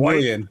culture not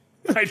chameleon.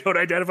 white. I don't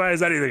identify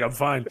as anything. I'm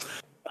fine.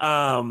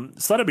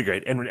 So that'll be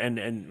great.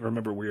 And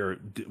remember, we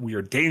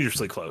are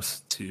dangerously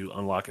close to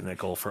unlocking that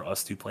goal for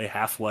us to play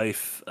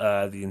Half-Life,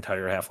 the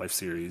entire Half-Life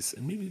series,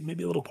 and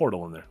maybe a little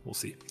Portal in there. We'll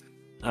see.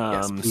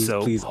 Yes,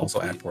 please also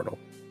add Portal.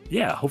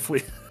 Yeah,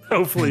 hopefully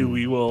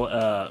we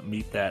will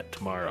meet that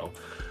tomorrow.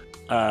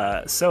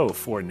 So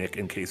for Nick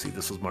and Casey,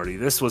 this was Marty.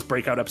 This was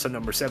Breakout episode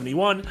number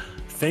 71.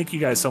 Thank you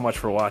guys so much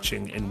for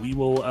watching, and we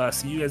will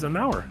see you guys in an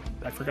hour.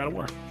 Back for God of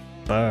War.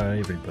 Bye,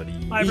 everybody.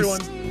 Bye, everyone.